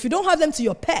 And if you don't have them, to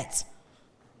your pets.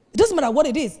 It doesn't matter what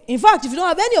it is. In fact, if you don't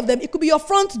have any of them, it could be your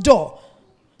front door.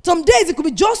 Some days it could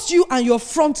be just you and your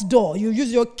front door. You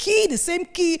use your key, the same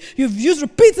key you've used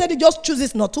repeatedly, just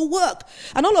chooses not to work.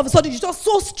 And all of a sudden, you're just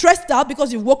so stressed out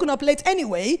because you've woken up late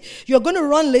anyway. You're going to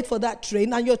run late for that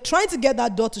train, and you're trying to get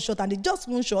that door to shut, and it just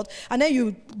won't shut. And then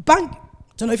you bang,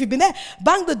 don't know if you've been there,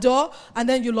 bang the door, and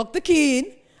then you lock the key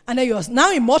in, and then you're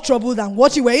now in more trouble than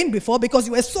what you were in before because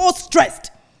you were so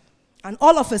stressed. And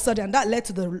all of a sudden, that led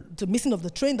to the missing of the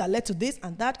train, that led to this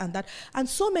and that, and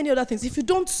so many other things. If you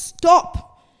don't stop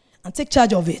and take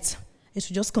charge of it, it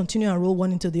should just continue and roll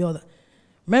one into the other.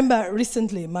 Remember,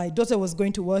 recently, my daughter was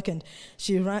going to work, and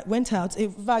she went out.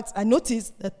 In fact, I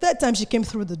noticed the third time she came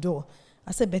through the door,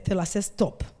 I said, Bethel, I said,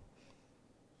 stop.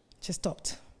 She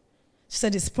stopped. She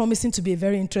said, it's promising to be a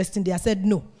very interesting day. I said,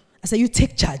 no. I said, you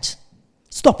take charge.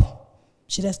 Stop.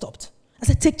 She then stopped. I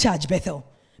said, take charge, Bethel,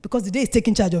 because the day is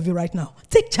taking charge of you right now.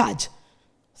 Take charge. I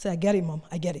said, I get it, Mom.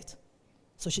 I get it.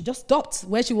 So she just stopped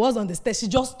where she was on the stairs. She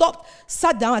just stopped,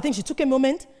 sat down. I think she took a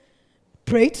moment,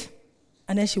 prayed,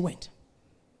 and then she went.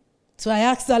 So I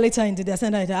asked her later in the day, I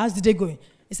said, how's the day going?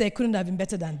 He said, it couldn't have been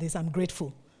better than this. I'm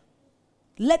grateful.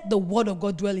 let the word of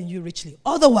God dwell in you richly.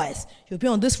 Otherwise, you'll be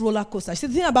on this roller coaster. See,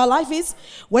 the thing about life is,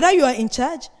 whether you are in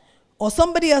charge or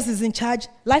somebody else is in charge,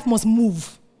 life must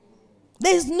move.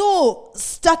 There is no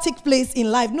static place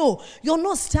in life. No, you're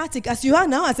not static. As you are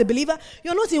now as a believer,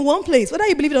 you're not in one place. Whether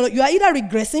you believe it or not, you are either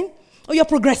regressing or you're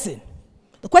progressing.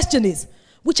 The question is,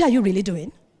 which are you really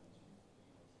doing?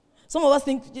 Some of us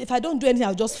think, if I don't do anything,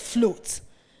 I'll just float.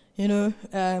 You know,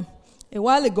 a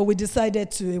while ago, we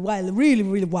decided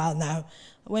really while now,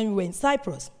 when we were in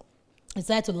Cyprus, we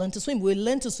decided to learn to swim. We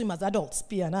learned to swim as adults,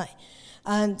 P and I.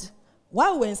 And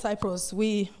while we were in Cyprus,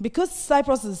 because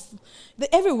Cyprus is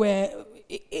everywhere,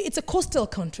 it's a coastal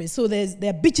country, so there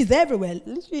are beaches everywhere,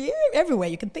 literally everywhere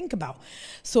you can think about.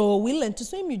 So we learned to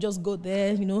swim. You just go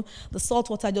there, the salt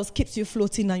water just keeps you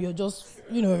floating, and you're just,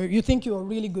 you think you're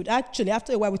really good. Actually,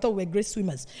 after a while, we thought we were great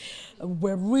swimmers.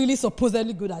 We're really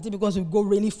supposedly good at it because we go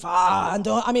really far, and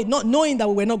not knowing that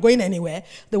we were not going anywhere,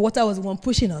 the water was the one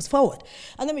pushing us forward.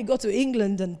 And then we got to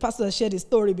England, and Pastor shared his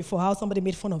story before how somebody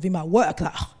made fun of him at work,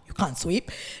 like, you can't swim,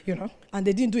 and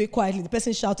they didn't do it quietly. The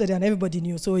person shouted and everybody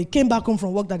knew. So he came back home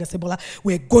from work that said, Bola,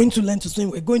 we're going to learn to swim,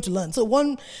 we're going to learn. So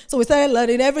we started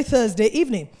learning every Thursday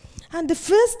evening. And the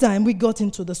first time we got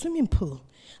into the swimming pool,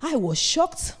 I was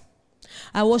shocked.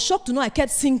 I was shocked to know I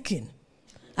kept sinking.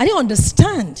 I didn't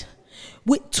understand.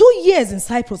 With 2 years in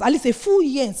Cyprus, at least a full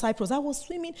year in Cyprus, I was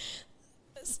swimming.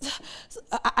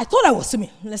 I thought I was swimming.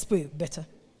 Let's put it better.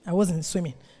 I wasn't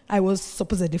swimming. I was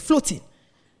supposedly floating.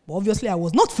 But obviously, I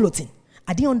was not floating.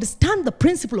 I didn't understand the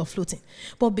principle of floating.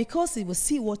 But because it was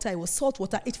seawater, it was salt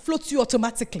water, it floats you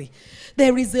automatically.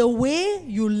 There is a way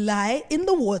you lie in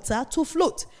the water to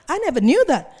float. I never knew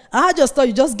that. I just thought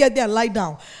you just get there and lie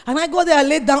down. And I got there and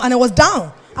laid down, and I was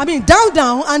down.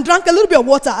 Down, and drank a little bit of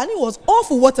water, and it was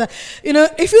awful water.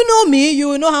 If you know me, you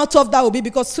will know how tough that will be,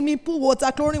 because swimming pool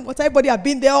water, chlorine water, everybody had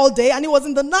been there all day, and it was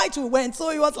in the night we went, so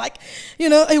it was like,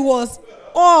 it was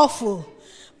awful.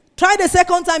 Tried the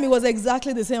second time, it was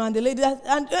exactly the same, and the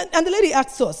lady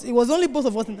asked us. It was only both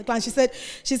of us in the class. She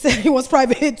said it was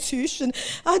private tuition,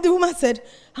 and the woman said,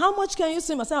 "How much can you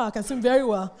swim?" I said, "I can swim very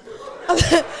well."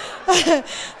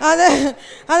 and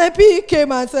then P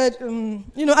came and said,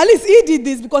 at least he did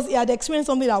this because he had experienced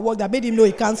something at work that made him know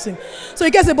he can't swim. So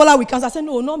he gets a Bola, we can't. I said,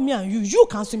 "No, not me and you. You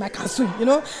can't swim, I can't swim."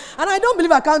 And I don't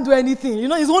believe I can't do anything.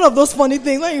 It's one of those funny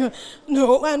things.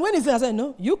 And when he said, I said,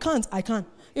 "No, you can't, I can't."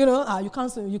 You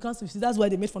can't swim, you can't swim. See, that's why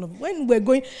they made fun of me. When we're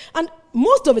going, and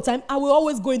most of the time, I will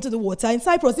always go into the water. In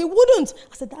Cyprus, it wouldn't.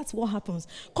 I said, that's what happens.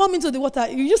 Come into the water.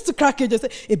 You used to crack it, just say,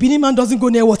 a Benin man doesn't go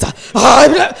near water.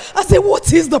 I said,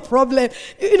 what is the problem?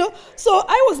 So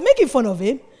I was making fun of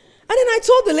him. And then I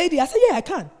told the lady, I said, yeah, I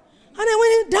can. And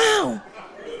I went down.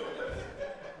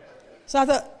 So I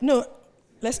thought, no,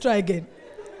 let's try again.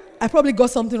 I probably got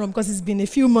something wrong because it's been a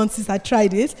few months since I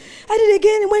tried it. I did it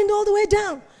again, it went all the way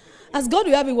down. As God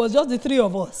will have it, was just the three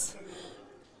of us.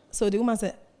 So the woman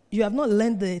said, you have not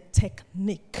learned the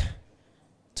technique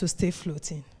to stay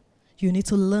floating. You need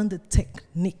to learn the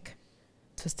technique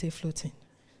to stay floating.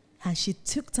 And she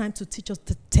took time to teach us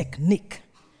the technique.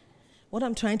 What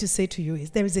I'm trying to say to you is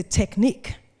there is a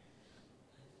technique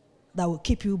that will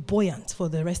keep you buoyant for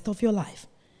the rest of your life.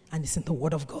 And it's in the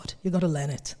Word of God. You got to learn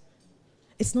it.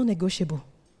 It's not negotiable.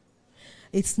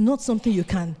 It's not something you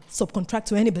can subcontract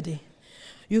to anybody.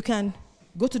 You can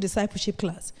go to discipleship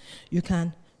class. You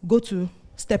can go to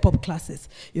step-up classes.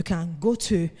 You can go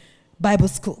to Bible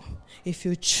school. If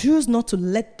you choose not to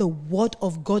let the Word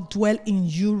of God dwell in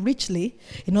you richly,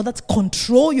 in order to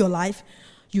control your life,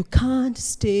 you can't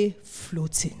stay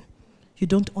floating. You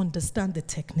don't understand the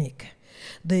technique.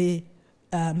 The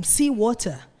sea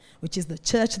water, which is the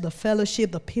church, the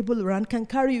fellowship, the people around, can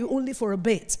carry you only for a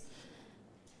bit.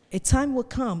 A time will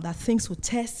come that things will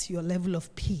test your level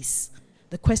of peace.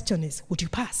 The question is, would you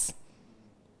pass?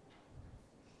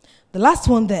 The last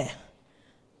one there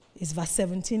is verse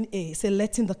 17a. It says,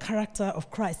 letting the character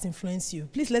of Christ influence you.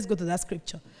 Please, let's go to that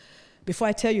scripture before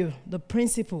I tell you the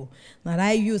principle that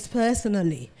I use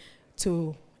personally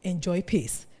to enjoy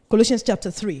peace. Colossians chapter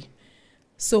 3.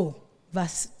 So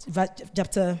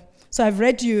I've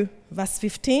read you verse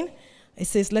 15. It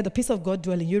says, let the peace of God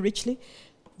dwell in you richly.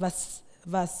 Verse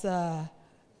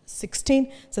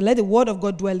 16. So let the word of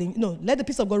God let the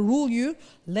peace of God rule you.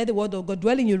 Let the word of God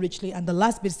dwell in you richly. And the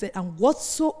last bit says, and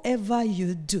whatsoever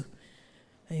you do,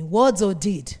 in words or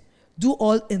deed, do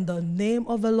all in the name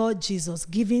of the Lord Jesus,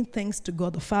 giving thanks to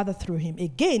God the Father through him.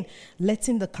 Again,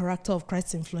 letting the character of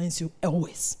Christ influence you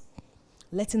always.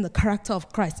 Letting the character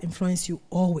of Christ influence you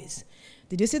always.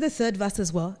 Did you see the third verse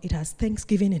as well? It has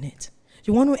thanksgiving in it.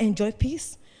 You want to enjoy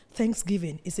peace?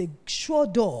 Thanksgiving is a sure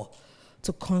door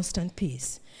to constant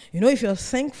peace. You know, if you're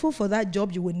thankful for that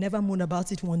job, you will never moan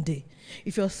about it one day.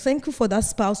 If you're thankful for that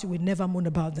spouse, you will never moan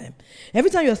about them.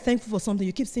 Every time you're thankful for something,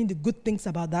 you keep seeing the good things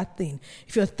about that thing.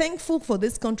 If you're thankful for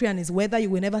this country and its weather, you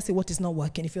will never see what is not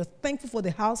working. If you're thankful for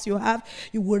the house you have,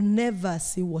 you will never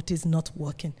see what is not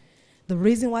working. The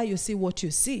reason why you see what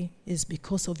you see is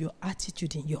because of your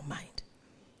attitude in your mind.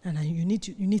 And you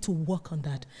need to work on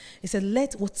that. He said,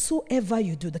 let whatsoever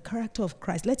you do, the character of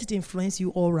Christ, let it influence you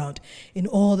all around in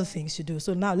all the things you do.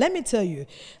 So now, let me tell you,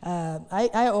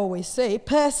 I always say,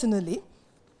 personally,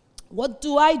 what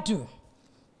do I do?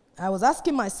 I was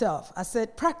asking myself, I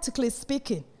said, practically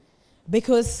speaking,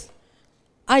 because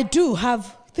I do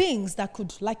have things that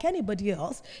could, like anybody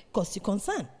else, cause you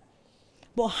concern.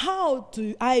 But how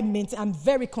do I maintain? I'm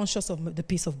very conscious of the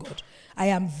peace of God. I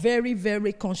am very,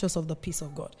 very conscious of the peace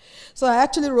of God. So I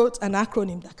actually wrote an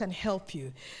acronym that can help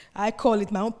you. I call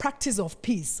it my own practice of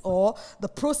peace, or the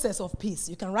process of peace.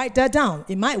 You can write that down.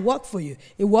 It might work for you.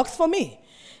 It works for me.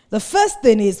 The first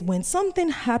thing is when something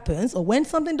happens or when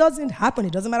something doesn't happen,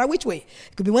 it doesn't matter which way.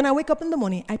 It could be when I wake up in the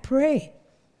morning, I pray.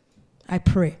 I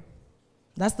pray.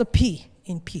 That's the P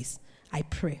in peace. I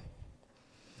pray.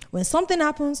 When something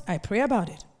happens, I pray about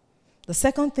it. The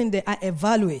second thing that I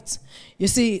evaluate. You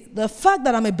see, the fact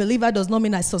that I'm a believer does not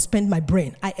mean I suspend my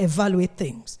brain. I evaluate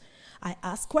things. I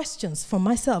ask questions from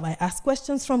myself. I ask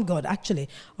questions from God. Actually,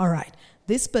 all right,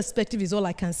 this perspective is all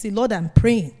I can see. Lord, I'm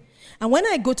praying. And when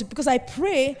I go to, because I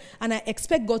pray and I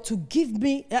expect God to give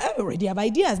me, I already have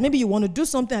ideas. Maybe you want to do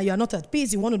something and you're not at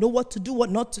peace. You want to know what to do, what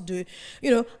not to do.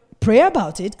 You know, pray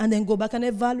about it and then go back and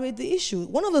evaluate the issue.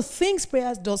 One of the things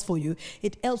prayer does for you,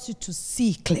 it helps you to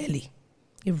see clearly.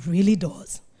 It really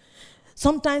does.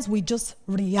 Sometimes we just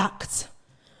react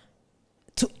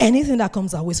to anything that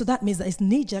comes our way. So that means that it's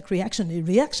knee-jerk reaction. A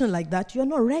reaction like that, you're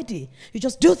not ready. You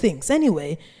just do things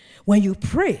anyway. When you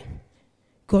pray,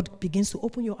 God begins to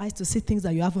open your eyes to see things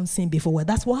that you haven't seen before. Well,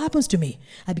 that's what happens to me.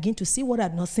 I begin to see what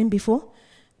I've not seen before,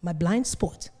 my blind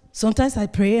spot. Sometimes I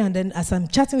pray, and then as I'm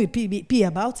chatting with P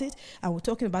about it, I was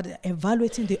talking about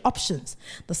evaluating the options.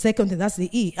 The second thing, that's the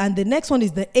E. And the next one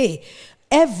is the A.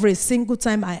 Every single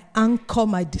time I anchor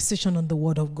my decision on the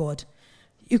Word of God.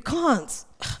 I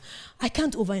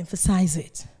can't overemphasize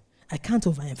it. I can't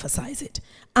overemphasize it.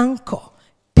 Anchor.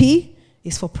 P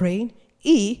is for praying.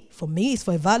 E, for me, is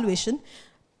for evaluation.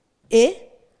 A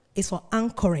is for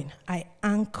anchoring. I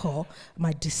anchor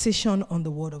my decision on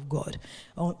the Word of God.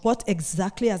 On what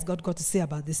exactly has God got to say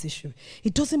about this issue?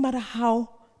 It doesn't matter how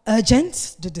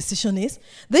urgent the decision is.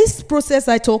 This process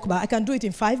I talk about, I can do it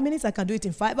in 5 minutes, I can do it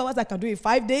in 5 hours, I can do it in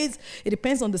 5 days. It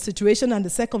depends on the situation and the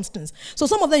circumstance. So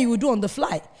some of them you will do on the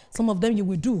fly. Some of them you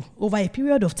will do over a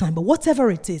period of time. But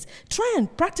whatever it is, try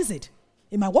and practice it.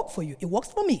 It might work for you. It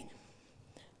works for me.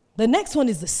 The next one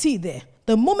is the C there.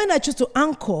 The moment I choose to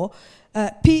anchor,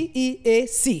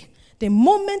 P-E-A-C. The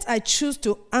moment I choose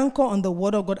to anchor on the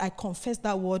Word of God, I confess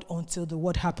that word until the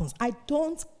word happens. I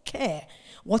don't care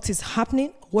what is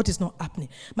happening, what is not happening.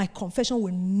 My confession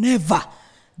will never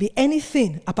be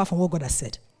anything apart from what God has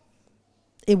said.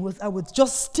 I would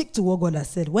just stick to what God has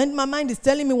said. When my mind is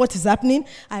telling me what is happening,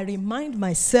 I remind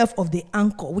myself of the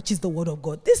anchor, which is the Word of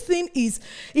God. This thing is,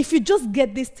 if you just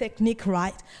get this technique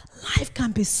right, life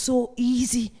can be so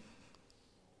easy.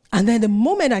 And then the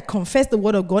moment I confess the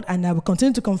Word of God, and I will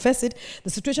continue to confess it, the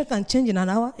situation can change in an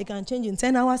hour, it can change in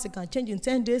 10 hours, it can change in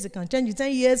 10 days, it can change in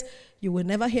 10 years. You will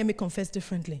never hear me confess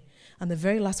differently. And the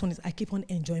very last one is I keep on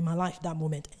enjoying my life, that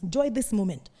moment. Enjoy this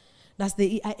moment. That's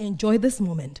the E. I enjoy this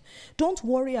moment. Don't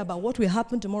worry about what will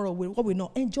happen tomorrow, what will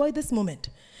not. Enjoy this moment.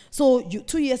 So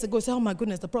 2 years ago, you say, oh my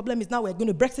goodness, the problem is now we're going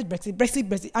to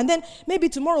Brexit. And then maybe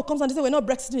tomorrow comes and they say, we're not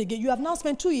Brexiting again. You have now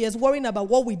spent 2 years worrying about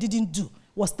what we didn't do.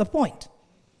 What's the point?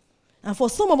 And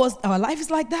for some of us, our life is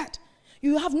like that.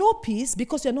 You have no peace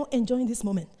because you're not enjoying this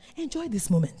moment. Enjoy this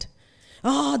moment.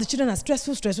 Oh, the children are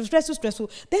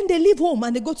stressful. Then they leave home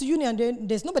and they go to uni and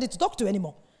there's nobody to talk to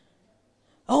anymore.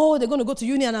 Oh, they're going to go to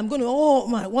uni and I'm going to,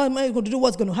 what am I going to do?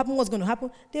 What's going to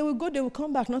happen? They will go, they will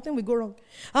come back. Nothing will go wrong.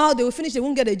 Oh, they will finish, they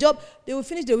won't get a job. They will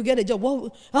finish, they will get a job.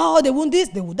 Oh, they won't this,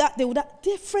 they will that.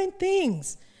 Different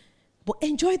things. But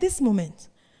enjoy this moment.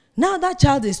 Now that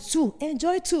child is 2.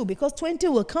 Enjoy 2 because 20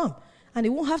 will come. And he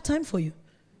won't have time for you.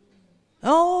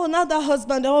 Oh, now that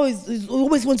husband always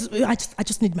wants to, I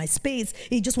just need my space.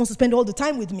 He just wants to spend all the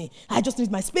time with me. I just need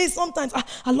my space sometimes.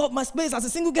 I love my space. As a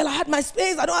single girl, I had my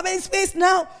space. I don't have any space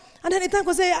now. And then the time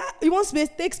could say, you want space?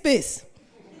 Take space.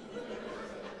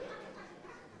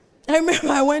 I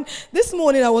remember this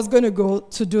morning I was going to go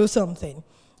to do something.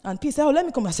 And P said, let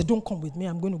me come. I said, don't come with me.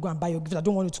 I'm going to go and buy your gift. I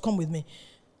don't want you to come with me.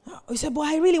 He said, but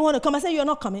I really want to come. I said, you're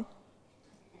not coming.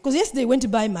 Because yesterday he went to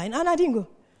buy mine and I didn't go.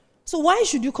 So why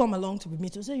should you come along to be with me?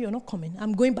 To say, you're not coming.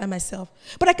 I'm going by myself.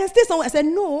 But I can stay somewhere. I said,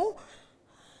 no.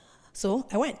 So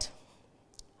I went.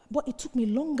 But it took me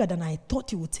longer than I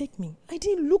thought it would take me. I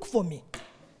didn't look for me.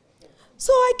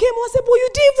 So I came and said, but you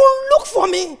didn't even look for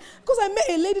me. Because I met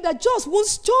a lady that just won't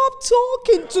stop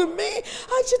talking to me.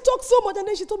 And she talked so much. And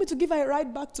then she told me to give her a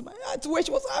ride back to where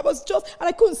she was. And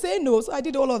I couldn't say no. So I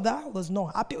did all of that. I was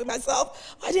not happy with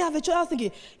myself. I didn't have a choice. I was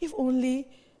thinking, if only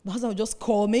my husband would just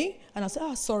call me. And I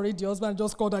said, sorry, the husband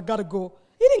just called. I got to go.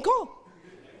 He didn't call.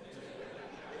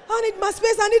 I need my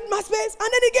space. And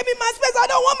then he gave me my space. I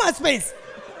don't want my space.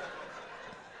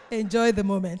 Enjoy the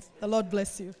moment. The Lord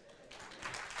bless you.